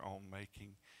from your own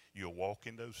making. You'll walk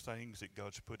in those things that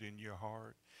God's put in your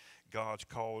heart. God's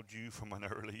called you from an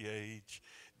early age.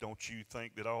 Don't you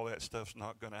think that all that stuff's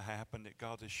not going to happen, that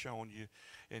God has shown you,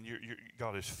 and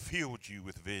God has filled you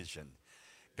with vision.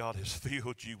 God has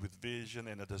filled you with vision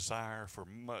and a desire for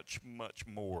much, much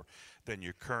more than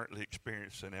you're currently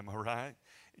experiencing. Am I right?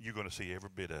 You're going to see every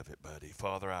bit of it, buddy.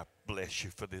 Father, I bless you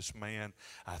for this man.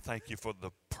 I thank you for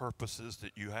the purposes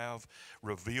that you have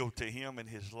revealed to him in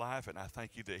his life, and I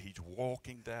thank you that he's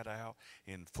walking that out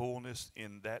in fullness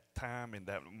in that time, in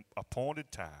that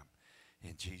appointed time.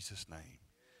 In Jesus' name.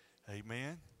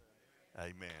 Amen.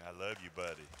 Amen. I love you,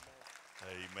 buddy.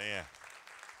 Amen.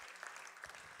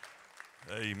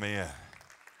 Amen.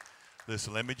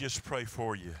 Listen, let me just pray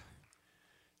for you.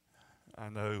 I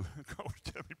know. God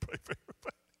tell me pray for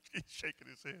everybody. He's shaking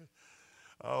his head.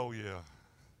 Oh, yeah.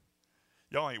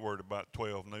 Y'all ain't worried about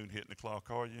 12 noon hitting the clock,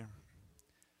 are you?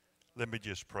 Let me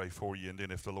just pray for you, and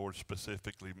then if the Lord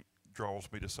specifically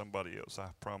draws me to somebody else, I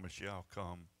promise you I'll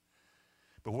come.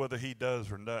 But whether he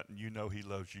does or not, you know he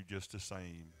loves you just the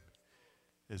same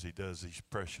as he does these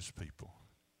precious people.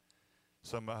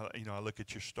 I look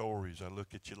at your stories. I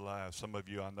look at your lives. Some of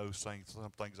you I know saying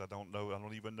some things I don't know. I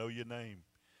don't even know your name.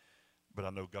 But I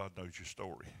know God knows your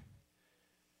story.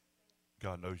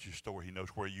 God knows your story. He knows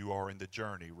where you are in the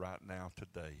journey right now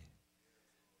today.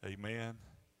 Amen.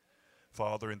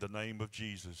 Father, in the name of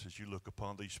Jesus, as you look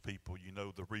upon these people, you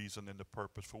know the reason and the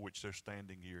purpose for which they're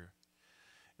standing here.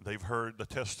 They've heard the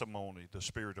testimony. The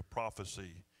spirit of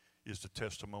prophecy is the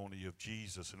testimony of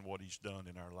Jesus and what he's done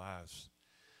in our lives.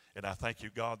 And I thank you,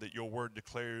 God, that your word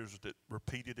declares that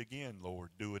repeat it again, Lord,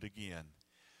 do it again.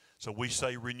 So we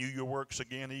say renew your works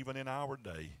again even in our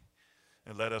day.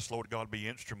 And let us, Lord God, be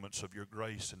instruments of your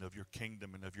grace and of your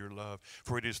kingdom and of your love.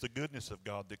 For it is the goodness of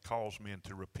God that calls men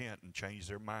to repent and change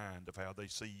their mind of how they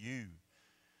see you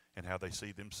and how they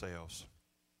see themselves.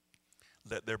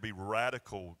 Let there be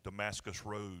radical Damascus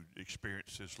Road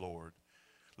experiences, Lord.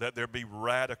 Let there be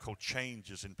radical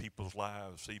changes in people's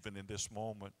lives, even in this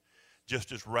moment.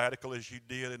 Just as radical as you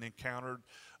did and encountered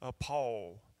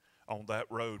Paul on that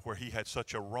road where he had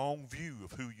such a wrong view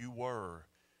of who you were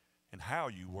and how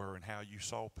you were and how you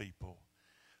saw people.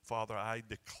 Father, I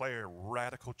declare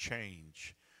radical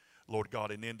change, Lord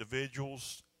God, in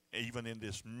individuals, even in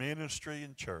this ministry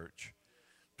and church.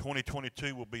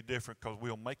 2022 will be different because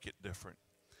we'll make it different.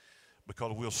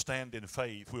 Because we'll stand in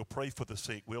faith. We'll pray for the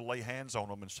sick. We'll lay hands on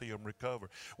them and see them recover.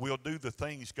 We'll do the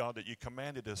things, God, that you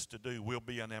commanded us to do. We'll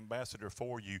be an ambassador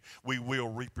for you. We will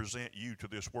represent you to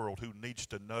this world who needs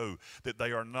to know that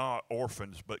they are not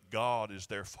orphans, but God is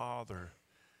their Father.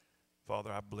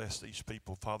 Father, I bless these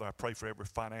people. Father, I pray for every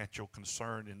financial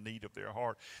concern and need of their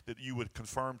heart, that you would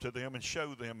confirm to them and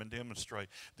show them and demonstrate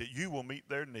that you will meet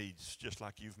their needs just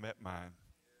like you've met mine.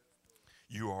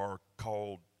 You are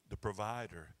called the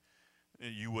provider.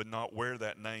 You would not wear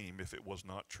that name if it was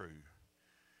not true.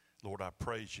 Lord, I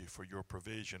praise you for your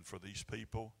provision for these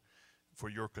people, for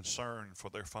your concern for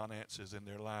their finances in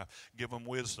their life. Give them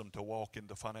wisdom to walk in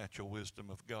the financial wisdom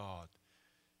of God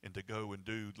and to go and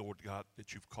do, Lord God,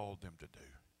 that you've called them to do.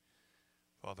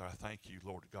 Father, I thank you,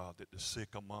 Lord God, that the sick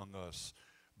among us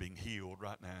being healed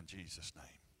right now in Jesus'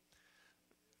 name.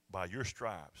 By your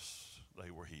stripes,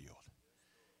 they were healed.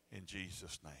 In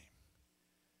Jesus' name.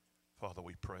 Father,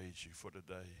 we praise you for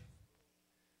today.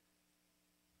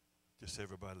 Just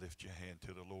everybody lift your hand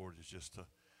to the Lord. It's just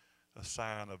a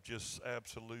sign of just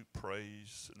absolute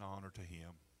praise and honor to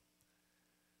him.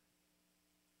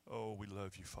 Oh, we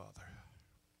love you, Father.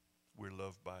 We're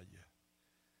loved by you.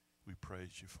 We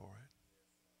praise you for it.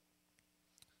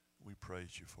 We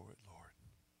praise you for it, Lord.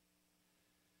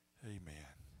 Amen.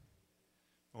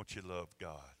 Won't you love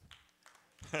God?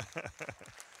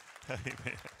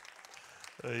 Amen.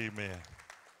 Amen.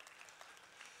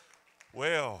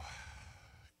 Well,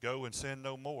 go and sin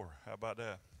no more. How about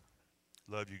that?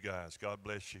 Love you guys. God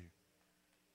bless you.